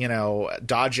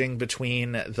 dodging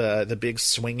between the big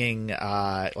swinging,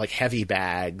 like heavy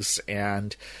bags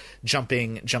and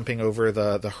jumping over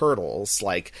the hurdles.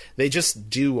 Like, they just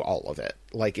do all of it.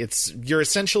 Like, you're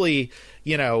essentially,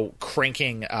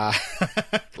 cranking,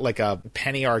 like a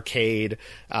penny arcade,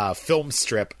 film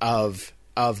strip of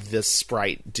this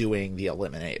sprite doing the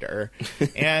Eliminator.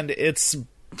 And it's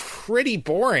pretty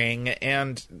boring,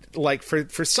 and like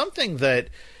for something that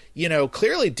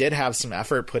clearly did have some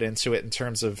effort put into it in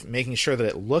terms of making sure that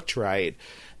it looked right.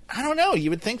 I don't know, you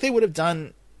would think they would have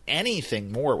done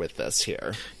anything more with this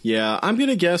here. Yeah, I'm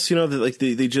gonna guess that like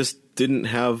they just didn't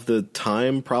have the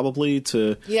time probably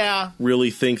to really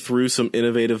think through some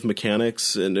innovative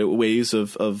mechanics and ways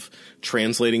of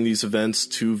translating these events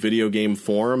to video game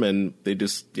form, and they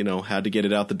just had to get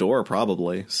it out the door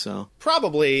probably. So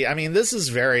probably, I mean, this is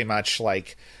very much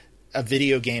like a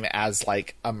video game as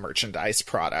like a merchandise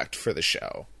product for the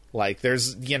show. Like,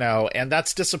 there's, and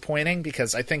that's disappointing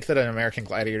because I think that an American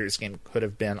Gladiators game could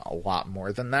have been a lot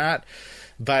more than that.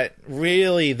 But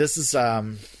really, this is,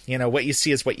 what you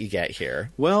see is what you get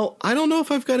here. Well, I don't know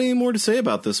if I've got any more to say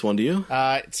about this one, do you?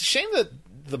 It's a shame that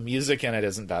the music in it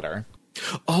isn't better.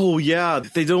 Oh, yeah.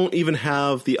 They don't even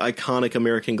have the iconic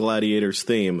American Gladiators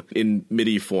theme in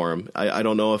MIDI form. I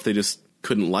don't know if they just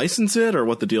couldn't license it or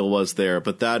what the deal was there,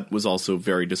 but that was also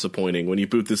very disappointing when you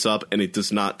boot this up and it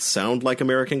does not sound like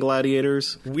American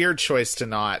Gladiators. Weird choice to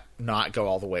not go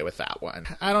all the way with that one.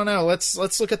 I don't know.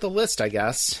 Let's look at the list, I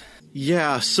guess.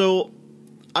 Yeah, so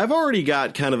I've already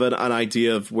got kind of an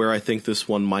idea of where I think this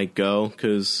one might go,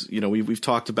 because we've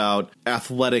talked about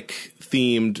athletic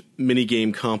themed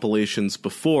minigame compilations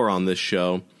before on this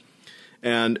show,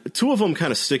 and two of them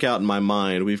kind of stick out in my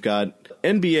mind. We've got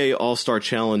NBA All-Star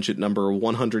Challenge at number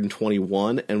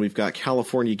 121, and we've got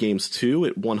California Games 2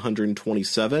 at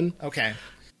 127. Okay.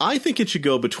 I think it should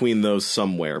go between those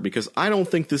somewhere, because I don't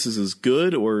think this is as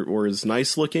good or as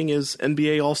nice looking as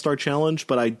NBA All-Star Challenge,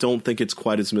 but I don't think it's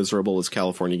quite as miserable as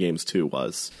California Games 2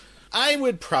 was. I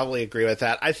would probably agree with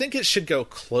that. I think it should go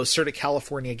closer to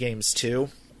California Games 2.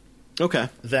 Okay.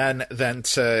 Than to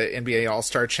NBA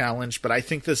All-Star Challenge, but I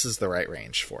think this is the right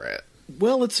range for it.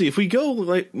 Well, let's see. If we go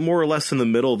like more or less in the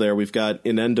middle there, we've got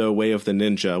Inendo Way of the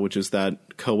Ninja, which is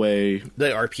that Koei...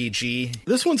 The RPG.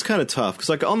 This one's kind of tough, because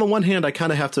like on the one hand, I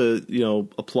kind of have to,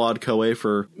 applaud Koei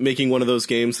for making one of those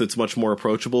games that's much more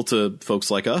approachable to folks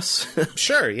like us.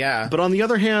 Sure, yeah. But on the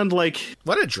other hand, like...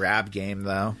 What a drab game,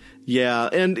 though. Yeah,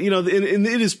 and, and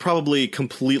it is probably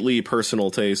completely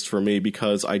personal taste for me,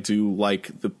 because I do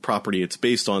like the property it's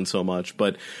based on so much,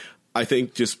 but I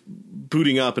think just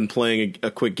booting up and playing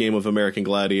a quick game of American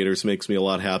Gladiators makes me a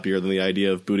lot happier than the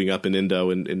idea of booting up an Indo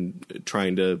and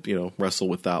trying to, wrestle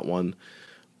with that one.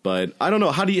 But I don't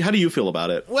know. How do you feel about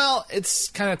it? Well, it's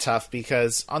kind of tough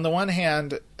because on the one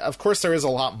hand, of course, there is a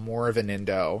lot more of an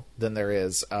Indo than there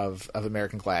is of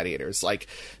American Gladiators. Like,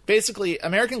 basically,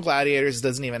 American Gladiators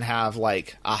doesn't even have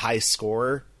like a high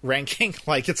score ranking.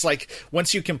 Like, it's like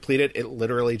once you complete it, it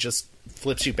literally just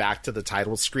flips you back to the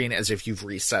title screen as if you've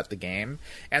reset the game,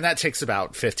 and that takes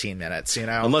about 15 minutes,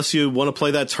 unless you want to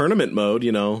play that tournament mode,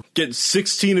 get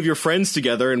 16 of your friends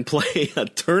together and play a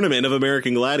tournament of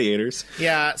American Gladiators.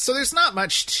 Yeah, so there's not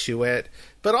much to it,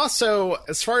 but also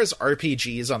as far as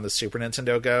RPGs on the Super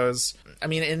Nintendo goes, I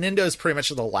mean, Nintendo is pretty much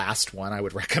the last one I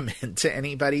would recommend to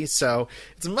anybody, so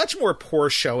it's a much more poor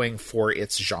showing for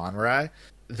its genre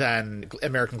than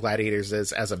American Gladiators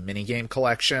is as a minigame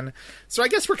collection. So I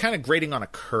guess we're kind of grading on a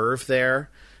curve there.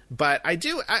 But I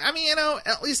mean,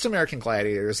 at least American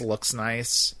Gladiators looks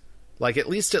nice. Like, at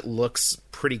least it looks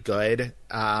pretty good,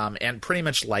 and pretty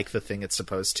much like the thing it's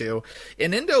supposed to.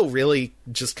 And Indo really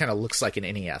just kind of looks like an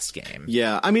NES game.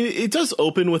 Yeah, I mean, it does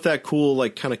open with that cool,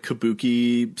 like, kind of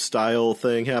kabuki style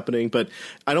thing happening, but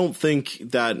I don't think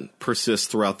that persists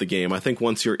throughout the game. I think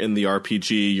once you're in the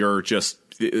RPG, you're just,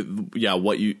 you've got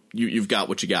what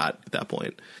you got at that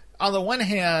point. On the one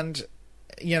hand,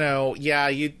 you're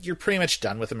pretty much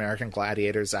done with American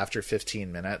Gladiators after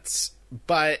 15 minutes,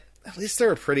 but at least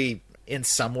they're pretty, in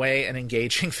some way, an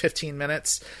engaging 15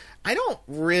 minutes. I don't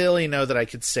really know that I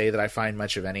could say that I find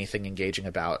much of anything engaging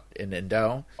about in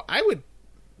Indo. I would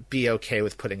be okay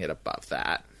with putting it above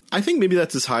that. I think maybe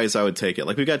that's as high as I would take it.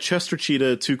 Like, we've got Chester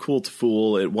Cheetah, Too Cool to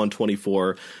Fool at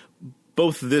 124.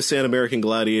 Both this and American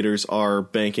Gladiators are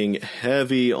banking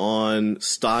heavy on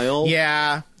style.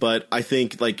 Yeah. But I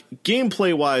think, like,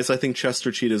 gameplay-wise, I think Chester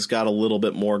Cheetah's got a little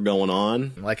bit more going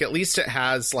on. Like, at least it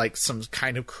has, like, some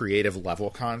kind of creative level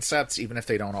concepts, even if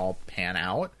they don't all pan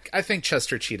out. I think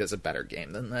Chester Cheetah's a better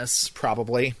game than this,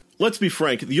 probably. Let's be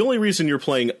frank, the only reason you're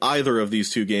playing either of these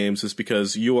two games is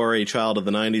because you are a child of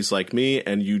the 90s like me,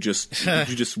 and you just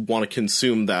want to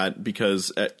consume that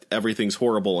because everything's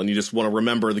horrible, and you just want to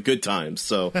remember the good times.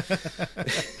 So,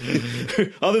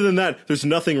 other than that, there's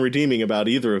nothing redeeming about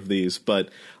either of these, but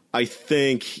I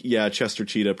think, Chester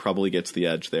Cheetah probably gets the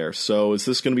edge there. So is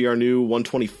this going to be our new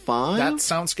 125? That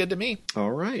sounds good to me.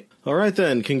 All right. All right,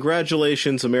 then.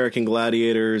 Congratulations, American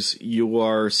Gladiators. You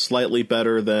are slightly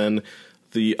better than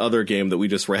the other game that we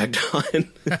just ragged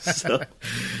on. So,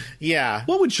 yeah.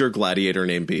 What would your gladiator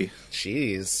name be?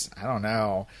 Jeez, I don't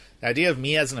know. The idea of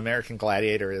me as an American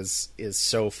Gladiator is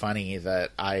so funny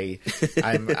that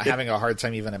I'm having a hard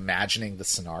time even imagining the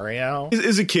scenario.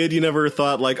 As a kid, you never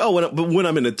thought, like, when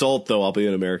I'm an adult, though, I'll be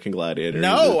an American Gladiator.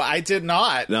 No, I did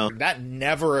not. No. That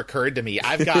never occurred to me.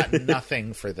 I've got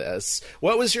nothing for this.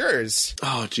 What was yours?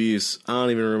 Oh, geez. I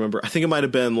don't even remember. I think it might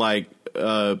have been, like,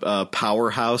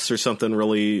 Powerhouse or something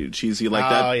really cheesy like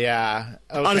that. Oh, yeah.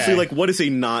 Okay. Honestly, like, what is a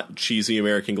not cheesy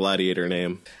American Gladiator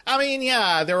name? I mean,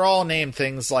 yeah, they're all named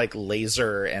things like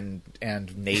Laser and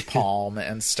Napalm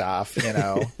and stuff,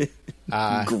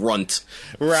 Grunt.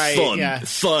 Right, Fun. yeah.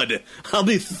 Thud. I'll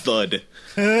be Thud.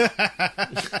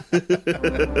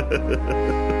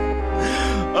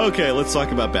 Okay, let's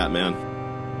talk about Batman.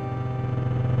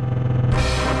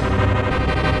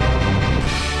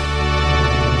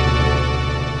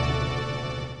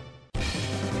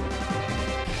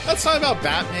 Let's talk about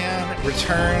Batman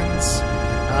Returns.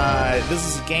 This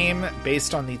is a game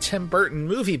based on the Tim Burton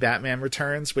movie Batman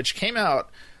Returns, which came out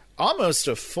almost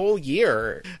a full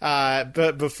year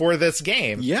but before this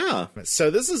game. Yeah. So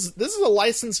this is a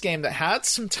licensed game that had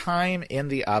some time in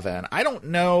the oven. I don't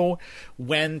know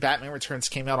when Batman Returns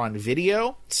came out on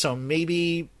video, so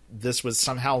maybe this was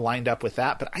somehow lined up with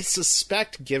that, but I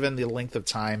suspect, given the length of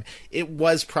time, it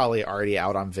was probably already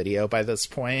out on video by this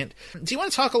point. Do you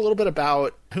want to talk a little bit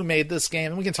about who made this game?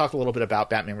 And we can talk a little bit about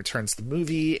Batman Returns the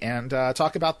movie and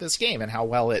talk about this game and how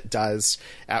well it does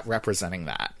at representing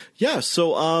that. Yeah,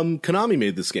 so Konami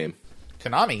made this game.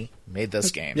 Konami made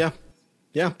this game. Yeah.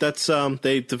 Yeah, that's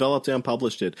they developed and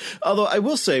published it. Although I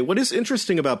will say, what is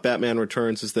interesting about Batman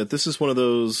Returns is that this is one of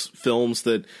those films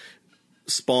that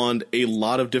spawned a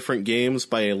lot of different games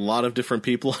by a lot of different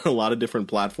people on a lot of different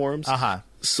platforms.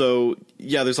 So,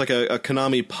 yeah, there's like a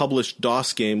Konami published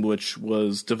DOS game, which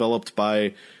was developed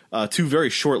by two very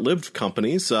short-lived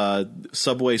companies,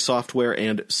 Subway Software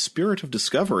and Spirit of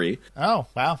Discovery. Oh,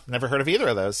 wow. Never heard of either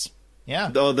of those.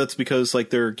 Yeah. Oh, that's because,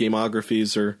 like, their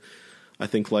gameographies are... I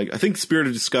think Spirit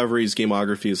of Discovery's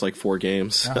gameography is like 4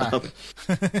 games.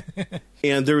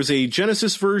 And there was a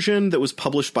Genesis version that was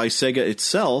published by Sega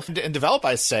itself. And developed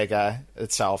by Sega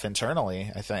itself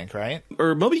internally, I think, right?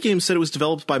 Or Moby Games said it was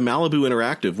developed by Malibu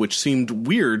Interactive, which seemed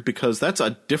weird because that's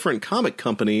a different comic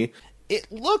company.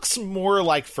 It looks more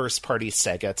like first-party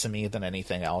Sega to me than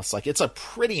anything else. Like, it's a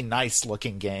pretty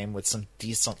nice-looking game with some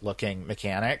decent-looking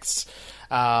mechanics.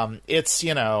 It's,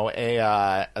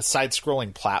 a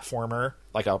side-scrolling platformer,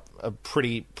 like a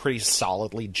pretty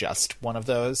solidly just one of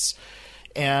those.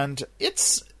 And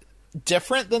it's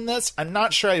different than this. I'm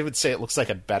not sure I would say it looks like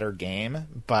a better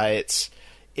game, but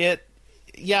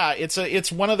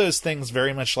it's one of those things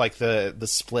very much like the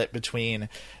split between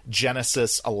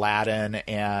Genesis Aladdin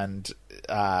and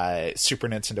Super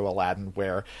Nintendo Aladdin,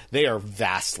 where they are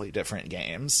vastly different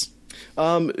games.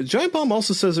 Giant Bomb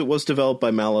also says it was developed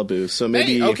by Malibu, so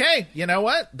maybe... Hey, okay, you know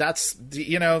what? That's,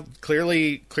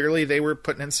 clearly they were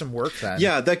putting in some work then.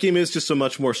 Yeah, that game is just a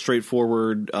much more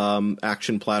straightforward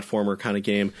action platformer kind of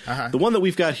game. The one that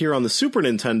we've got here on the Super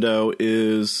Nintendo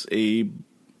is a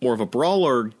more of a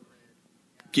brawler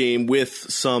game with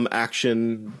some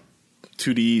action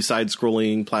 2D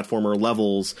side-scrolling platformer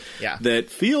levels that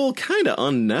feel kind of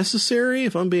unnecessary,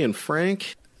 if I'm being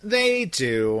frank. They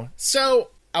do. So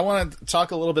I want to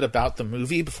talk a little bit about the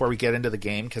movie before we get into the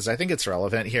game, because I think it's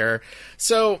relevant here.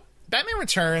 So Batman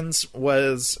Returns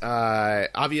was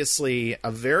obviously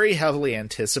a very heavily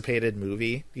anticipated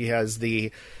movie. He has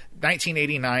the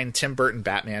 1989 Tim Burton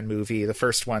Batman movie. The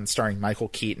first one starring Michael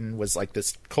Keaton was like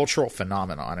this cultural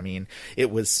phenomenon. I mean,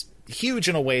 it was huge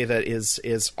in a way that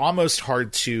is almost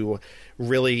hard to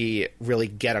really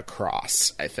get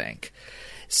across, I think.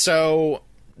 So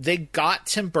they got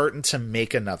Tim Burton to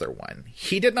make another one.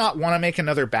 He did not want to make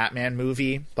another Batman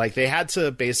movie. Like, they had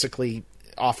to basically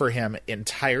offer him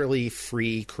entirely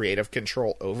free creative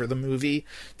control over the movie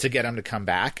to get him to come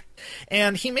back.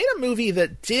 And he made a movie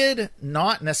that did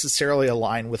not necessarily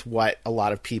align with what a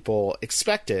lot of people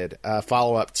expected a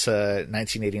follow-up to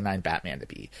 1989 Batman to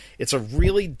be. It's a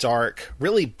really dark,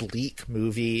 really bleak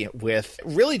movie with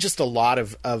really just a lot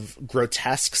of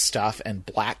grotesque stuff and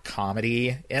black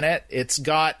comedy in it. It's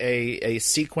got a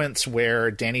sequence where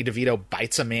Danny DeVito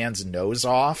bites a man's nose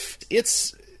off.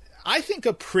 It's, I think,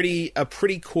 a pretty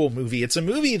cool movie. It's a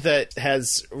movie that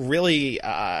has really,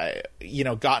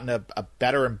 gotten a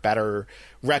better and better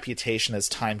reputation as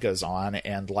time goes on.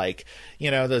 And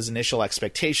those initial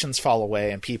expectations fall away,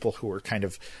 and people who are kind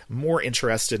of more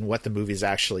interested in what the movie's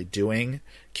actually doing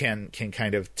can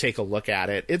kind of take a look at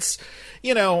it. It's,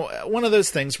 one of those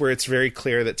things where it's very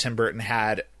clear that Tim Burton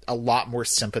had a lot more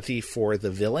sympathy for the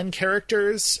villain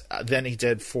characters than he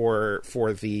did for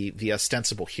the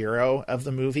ostensible hero of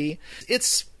the movie.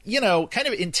 It's, kind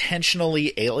of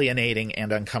intentionally alienating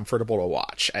and uncomfortable to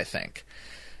watch, I think.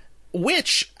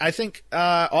 Which I think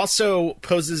also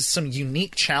poses some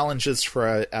unique challenges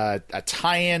for a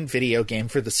tie-in video game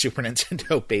for the Super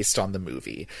Nintendo based on the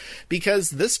movie.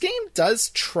 Because this game does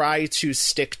try to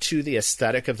stick to the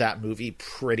aesthetic of that movie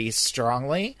pretty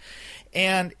strongly.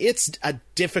 And it's a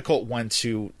difficult one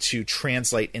to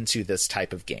translate into this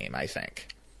type of game, I think.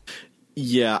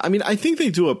 Yeah, I mean, I think they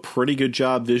do a pretty good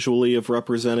job visually of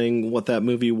representing what that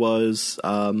movie was.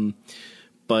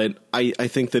 But I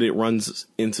think that it runs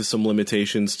into some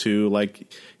limitations too. Like,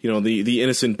 the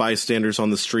innocent bystanders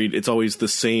on the street, it's always the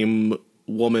same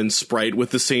woman sprite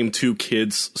with the same two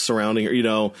kids surrounding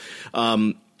her,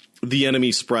 the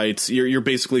enemy sprites, you're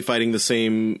basically fighting the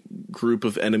same group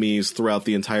of enemies throughout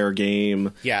the entire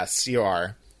game. Yes, you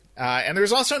are. And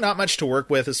there's also not much to work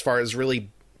with as far as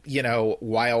really,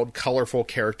 wild, colorful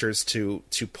characters to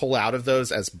pull out of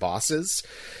those as bosses.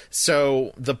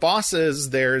 So the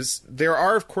bosses, there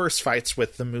are, of course, fights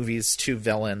with the movie's two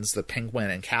villains, the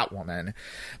Penguin and Catwoman,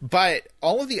 but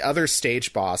all of the other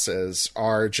stage bosses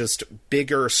are just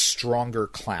bigger, stronger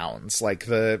clowns. Like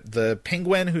the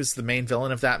Penguin, who's the main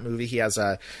villain of that movie, he has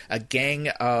a gang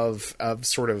of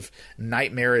sort of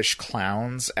nightmarish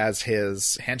clowns as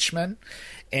his henchmen,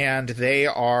 and they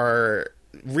are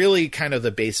really kind of the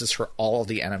basis for all of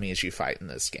the enemies you fight in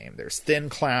this game. There's Thin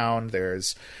Clown,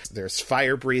 there's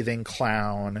Fire-Breathing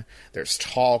Clown, there's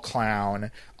Tall Clown,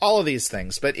 all of these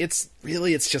things. But it's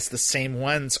just the same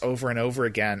ones over and over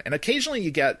again. And occasionally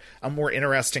you get a more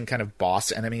interesting kind of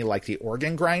boss enemy like the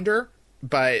Organ Grinder,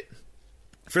 but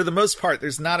for the most part,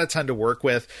 there's not a ton to work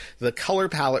with. The color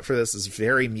palette for this is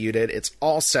very muted. It's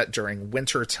all set during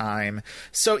winter time.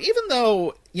 So even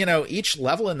though, each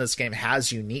level in this game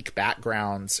has unique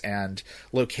backgrounds and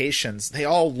locations, they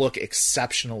all look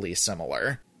exceptionally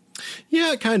similar.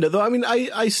 Yeah, kind of, though. I mean,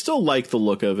 I still like the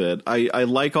look of it. I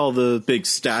like all the big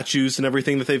statues and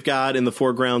everything that they've got in the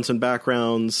foregrounds and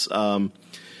backgrounds.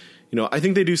 I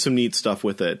think they do some neat stuff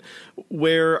with it.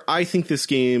 Where I think this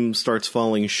game starts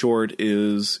falling short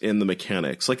is in the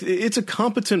mechanics. Like, it's a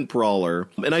competent brawler,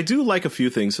 and I do like a few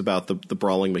things about the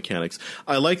brawling mechanics.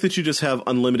 I like that you just have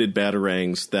unlimited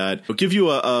batarangs that give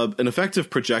you an effective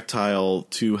projectile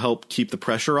to help keep the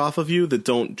pressure off of you that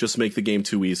don't just make the game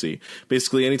too easy.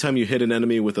 Basically, anytime you hit an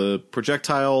enemy with a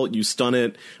projectile, you stun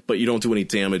it, but you don't do any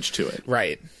damage to it.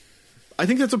 Right. I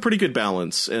think that's a pretty good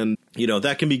balance, and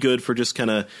that can be good for just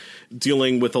kind of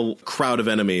dealing with a crowd of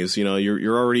enemies.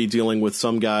 You're already dealing with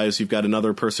some guys, you've got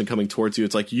another person coming towards you.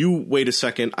 It's like, you wait a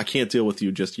second, I can't deal with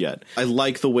you just yet. I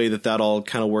like the way that all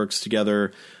kind of works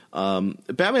together.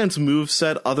 Batman's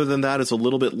moveset, other than that, is a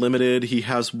little bit limited. He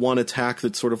has one attack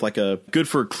that's sort of like good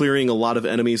for clearing a lot of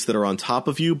enemies that are on top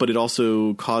of you, but it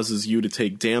also causes you to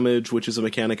take damage, which is a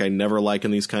mechanic I never like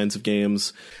in these kinds of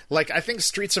games. Like, I think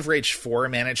Streets of Rage 4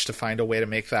 managed to find a way to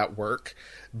make that work,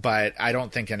 but I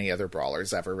don't think any other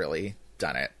brawler's ever really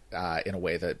done it. in a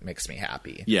way that makes me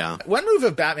happy. Yeah. One move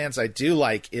of Batman's I do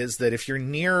like is that if you're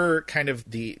near kind of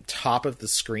the top of the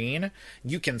screen,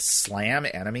 you can slam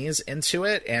enemies into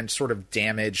it and sort of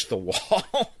damage the wall.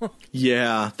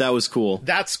 Yeah, that was cool.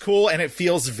 That's cool, and it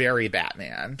feels very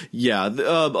Batman. Yeah,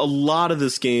 a lot of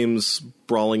this game's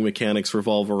brawling mechanics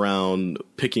revolve around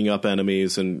picking up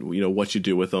enemies and what you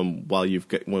do with them while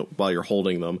you're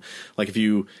holding them. Like if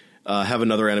you have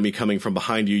another enemy coming from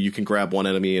behind you, you can grab one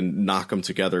enemy and knock them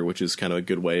together, which is kind of a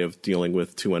good way of dealing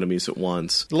with two enemies at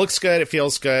once. It looks good. It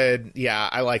feels good. Yeah,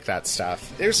 I like that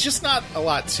stuff. There's just not a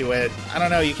lot to it. I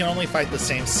don't know. You can only fight the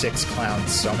same 6 clowns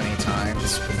so many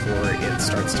times before it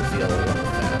starts to feel a little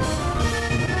thin.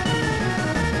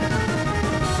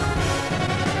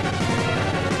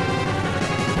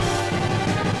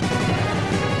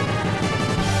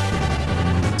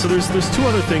 So there's 2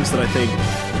 other things that I think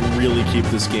really keep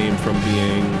this game from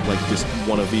being like just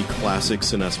one of the classic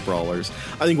SNES brawlers.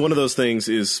 I think one of those things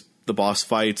is the boss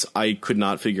fights. I could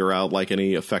not figure out like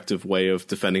any effective way of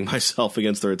defending myself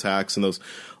against their attacks, and those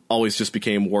always just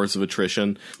became wars of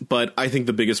attrition. But I think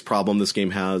the biggest problem this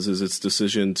game has is its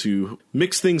decision to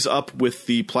mix things up with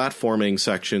the platforming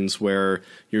sections where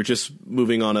you're just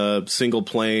moving on a single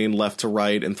plane left to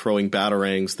right and throwing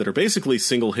batarangs that are basically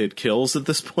single hit kills at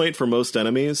this point for most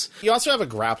enemies. You also have a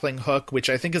grappling hook, which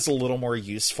I think is a little more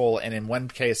useful and in one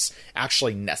case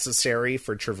actually necessary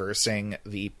for traversing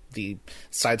the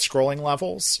side-scrolling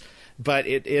levels. But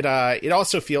it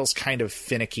also feels kind of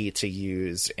finicky to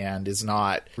use and is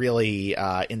not really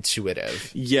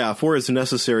intuitive. Yeah, for as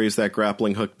necessary as that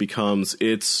grappling hook becomes,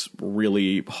 it's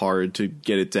really hard to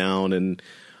get it down, and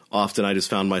often I just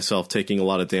found myself taking a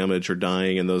lot of damage or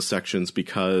dying in those sections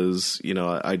because,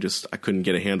 I couldn't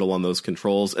get a handle on those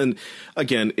controls. And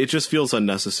again, it just feels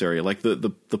unnecessary. Like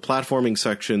the platforming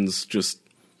sections just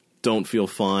don't feel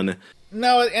fun.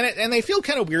 No, and they feel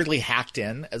kind of weirdly hacked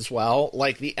in as well.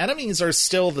 Like, the enemies are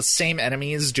still the same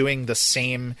enemies doing the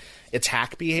same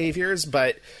attack behaviors,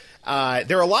 but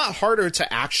they're a lot harder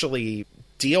to actually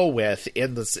deal with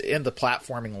in the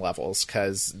platforming levels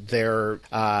because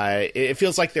it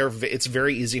feels like it's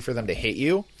very easy for them to hit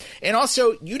you, and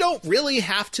also you don't really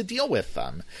have to deal with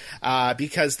them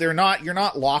because you're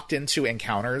not locked into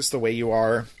encounters the way you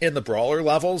are in the brawler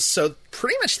levels. So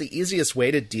pretty much the easiest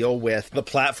way to deal with the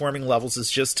platforming levels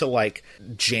is just to like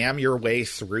jam your way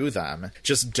through them.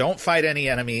 Just don't fight any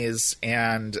enemies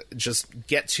and just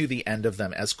get to the end of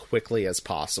them as quickly as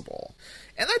possible.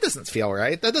 And that doesn't feel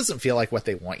right. That doesn't feel like what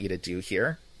they want you to do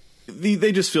here.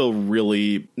 They just feel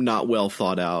really not well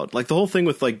thought out. Like the whole thing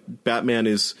with like Batman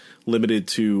is limited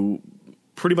to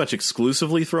pretty much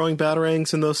exclusively throwing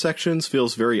batarangs in those sections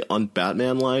feels very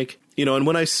un-Batman-like. And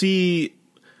when I see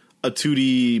a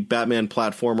 2D Batman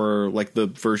platformer like the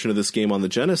version of this game on the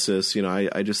Genesis,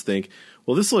 I just think,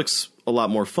 well, this looks a lot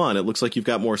more fun. It looks like you've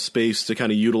got more space to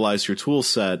kind of utilize your tool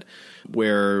set,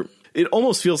 where it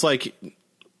almost feels like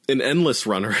an endless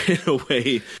runner in a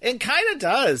way. It kind of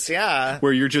does, yeah.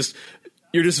 Where you're just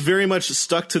very much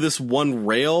stuck to this one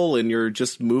rail and you're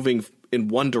just moving in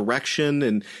one direction,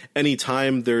 and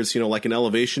anytime there's like an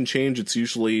elevation change, it's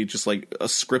usually just like a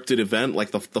scripted event,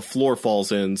 like the floor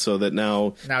falls in, so that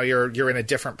now you're in a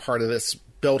different part of this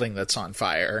building that's on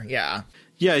fire. Yeah,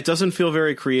 it doesn't feel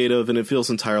very creative, and it feels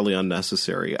entirely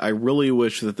unnecessary. I really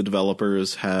wish that the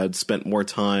developers had spent more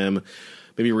time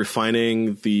maybe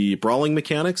refining the brawling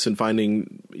mechanics and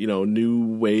finding, new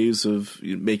ways of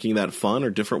making that fun, or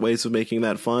different ways of making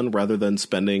that fun, rather than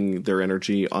spending their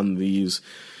energy on these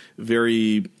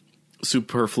very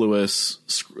superfluous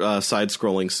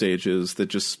side-scrolling stages that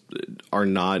just are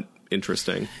not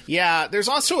interesting. Yeah, there's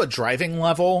also a driving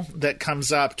level that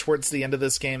comes up towards the end of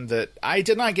this game that I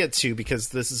did not get to because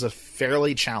this is a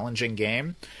fairly challenging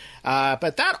game.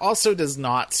 But that also does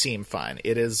not seem fun.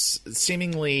 It is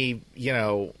seemingly,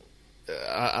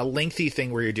 a lengthy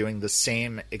thing where you're doing the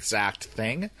same exact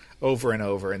thing over and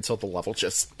over until the level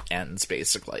just ends,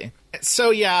 basically.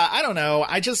 So, yeah, I don't know.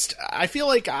 I feel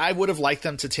like I would have liked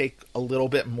them to take a little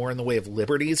bit more in the way of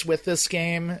liberties with this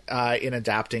game in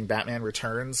adapting Batman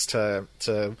Returns to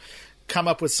come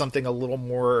up with something a little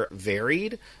more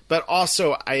varied. But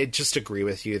also, I just agree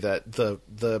with you that the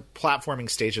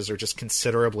platforming stages are just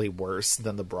considerably worse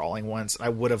than the brawling ones. I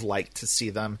would have liked to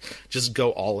see them just go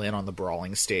all in on the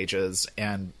brawling stages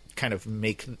and kind of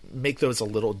make those a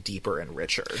little deeper and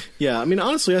richer. Yeah, I mean,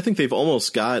 honestly, I think they've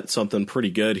almost got something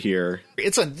pretty good here.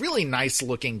 It's a really nice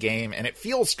looking game, and it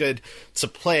feels good to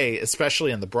play,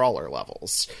 especially in the brawler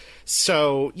levels.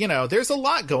 So, there's a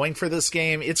lot going for this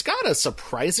game. It's got a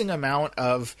surprising amount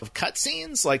of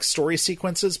cutscenes, like story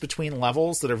sequences between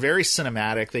levels that are very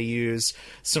cinematic. They use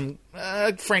some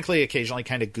frankly, occasionally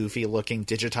kind of goofy looking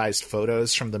digitized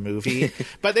photos from the movie.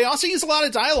 But they also use a lot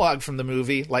of dialogue from the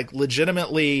movie, like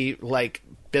legitimately like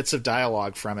bits of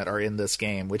dialogue from it are in this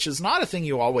game, which is not a thing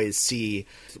you always see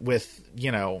with,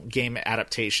 you know, game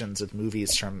adaptations of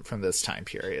movies from this time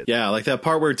period. Yeah, like that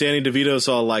part where Danny DeVito's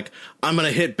all like, I'm going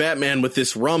to hit Batman with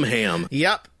this rum ham.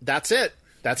 Yep, that's it.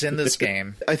 That's in this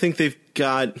game. I think they've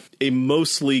got a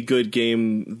mostly good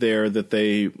game there that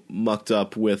they mucked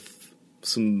up with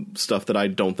some stuff that I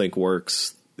don't think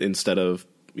works instead of,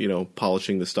 you know,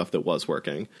 polishing the stuff that was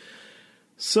working.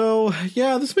 So,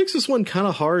 yeah, this makes this one kind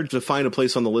of hard to find a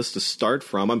place on the list to start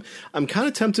from. I'm kind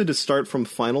of tempted to start from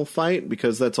Final Fight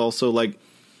because that's also like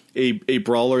a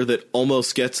brawler that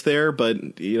almost gets there,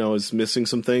 but, you know, is missing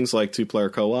some things like 2-player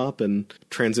co-op and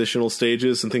transitional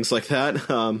stages and things like that.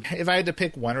 If I had to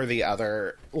pick one or the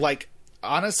other, like,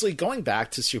 honestly, going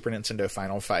back to Super Nintendo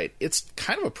Final Fight, it's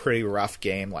kind of a pretty rough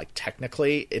game, like,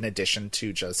 technically, in addition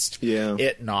to just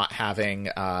it not having,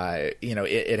 you know,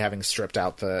 it having stripped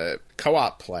out the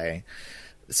co-op play.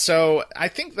 So I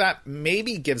think that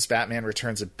maybe gives Batman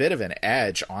Returns a bit of an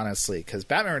edge, honestly, because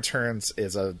Batman Returns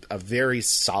is a very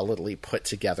solidly put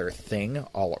together thing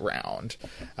all around.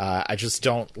 I just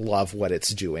don't love what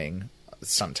it's doing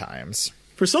sometimes.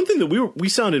 For something that we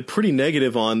sounded pretty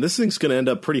negative on, this thing's going to end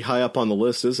up pretty high up on the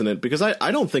list, isn't it? Because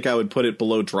I don't think I would put it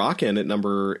below Draken at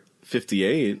number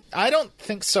 58. I don't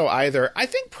think so either. I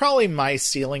think probably my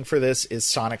ceiling for this is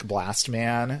Sonic Blast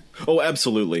Man. Oh,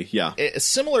 absolutely, yeah. A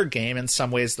similar game in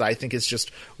some ways that I think is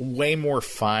just way more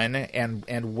fun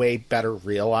and way better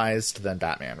realized than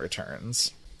Batman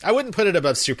Returns. I wouldn't put it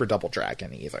above Super Double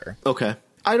Dragon either. Okay.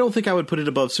 I don't think I would put it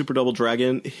above Super Double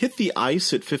Dragon. Hit the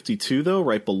Ice at 52, though,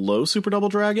 right below Super Double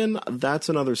Dragon. That's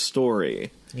another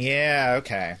story. Yeah,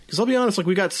 okay. Because I'll be honest, like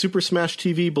we got Super Smash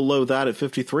TV below that at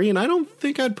 53, and I don't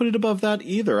think I'd put it above that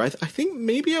either. I think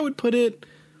maybe I would put it...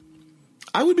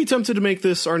 I would be tempted to make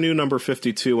this our new number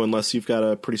 52 unless you've got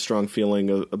a pretty strong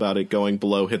feeling about it going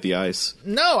below Hit the Ice.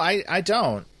 No, I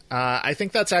don't. I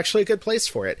think that's actually a good place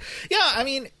for it. Yeah, I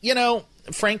mean, you know,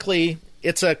 frankly,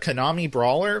 it's a Konami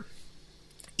brawler.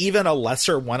 Even a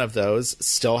lesser one of those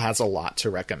still has a lot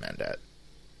to recommend it.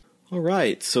 All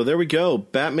right, so there we go.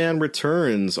 Batman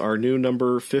Returns, our new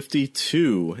number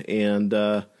 52. And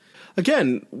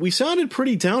again, we sounded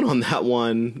pretty down on that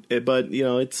one, but, you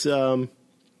know, it's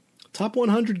top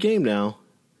 100 game now.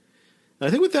 And I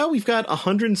think with that, we've got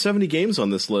 170 games on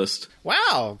this list.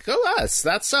 Wow, go us.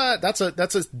 That's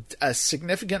a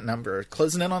significant number,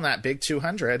 closing in on that big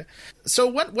 200. So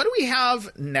what do we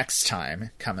have next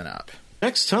time coming up?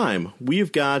 Next time,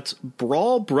 we've got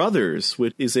Brawl Brothers,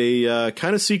 which is a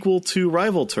kind of sequel to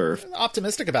Rival Turf.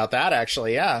 Optimistic about that,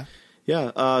 actually, yeah. Yeah,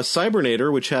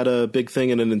 Cybernator, which had a big thing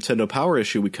in a Nintendo Power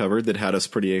issue we covered that had us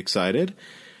pretty excited.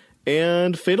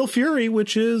 And Fatal Fury,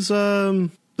 which is,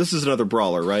 this is another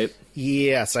brawler, right?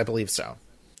 Yes, I believe so.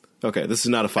 Okay, this is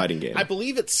not a fighting game. I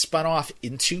believe it spun off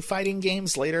into fighting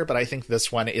games later, but I think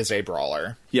this one is a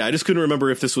brawler. Yeah, I just couldn't remember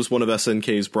if this was one of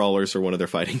SNK's brawlers or one of their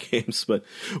fighting games, but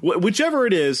whichever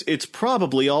it is, it's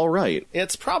probably all right.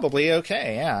 It's probably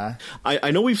okay, yeah. I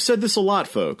know we've said this a lot,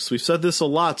 folks. We've said this a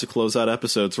lot to close out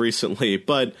episodes recently,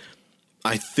 but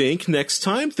I think next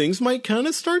time things might kind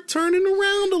of start turning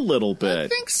around a little bit. I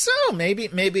think so.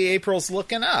 Maybe April's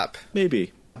looking up.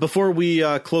 Maybe. Before we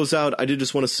close out, I did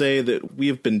just want to say that we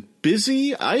have been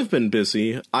busy. I've been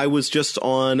busy. I was just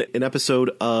on an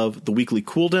episode of The Weekly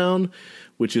Cooldown,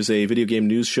 which is a video game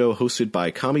news show hosted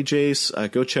by Kami Jace.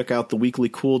 Go check out The Weekly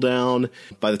Cooldown.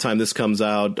 By the time this comes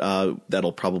out,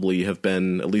 that'll probably have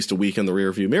been at least a week in the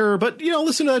rearview mirror. But, you know,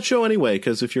 listen to that show anyway,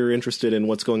 because if you're interested in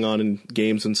what's going on in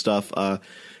games and stuff,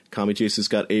 Kami Jace has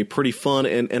got a pretty fun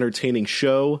and entertaining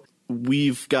show.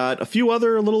 We've got a few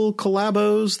other little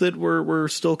collabos that we're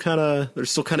still kind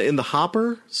of in the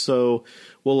hopper, so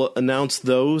we'll announce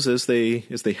those as they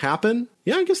happen.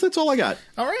 Yeah, I guess that's all I got.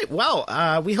 All right.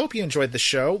 Well, we hope you enjoyed the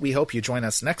show. We hope you join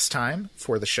us next time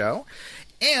for the show.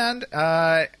 And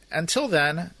until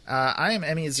then, I am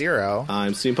Emmy Zero.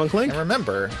 I'm Steampunk Link. And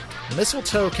remember,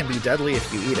 mistletoe can be deadly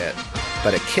if you eat it,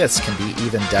 but a kiss can be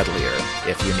even deadlier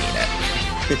if you mean it.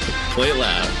 Play it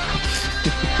loud.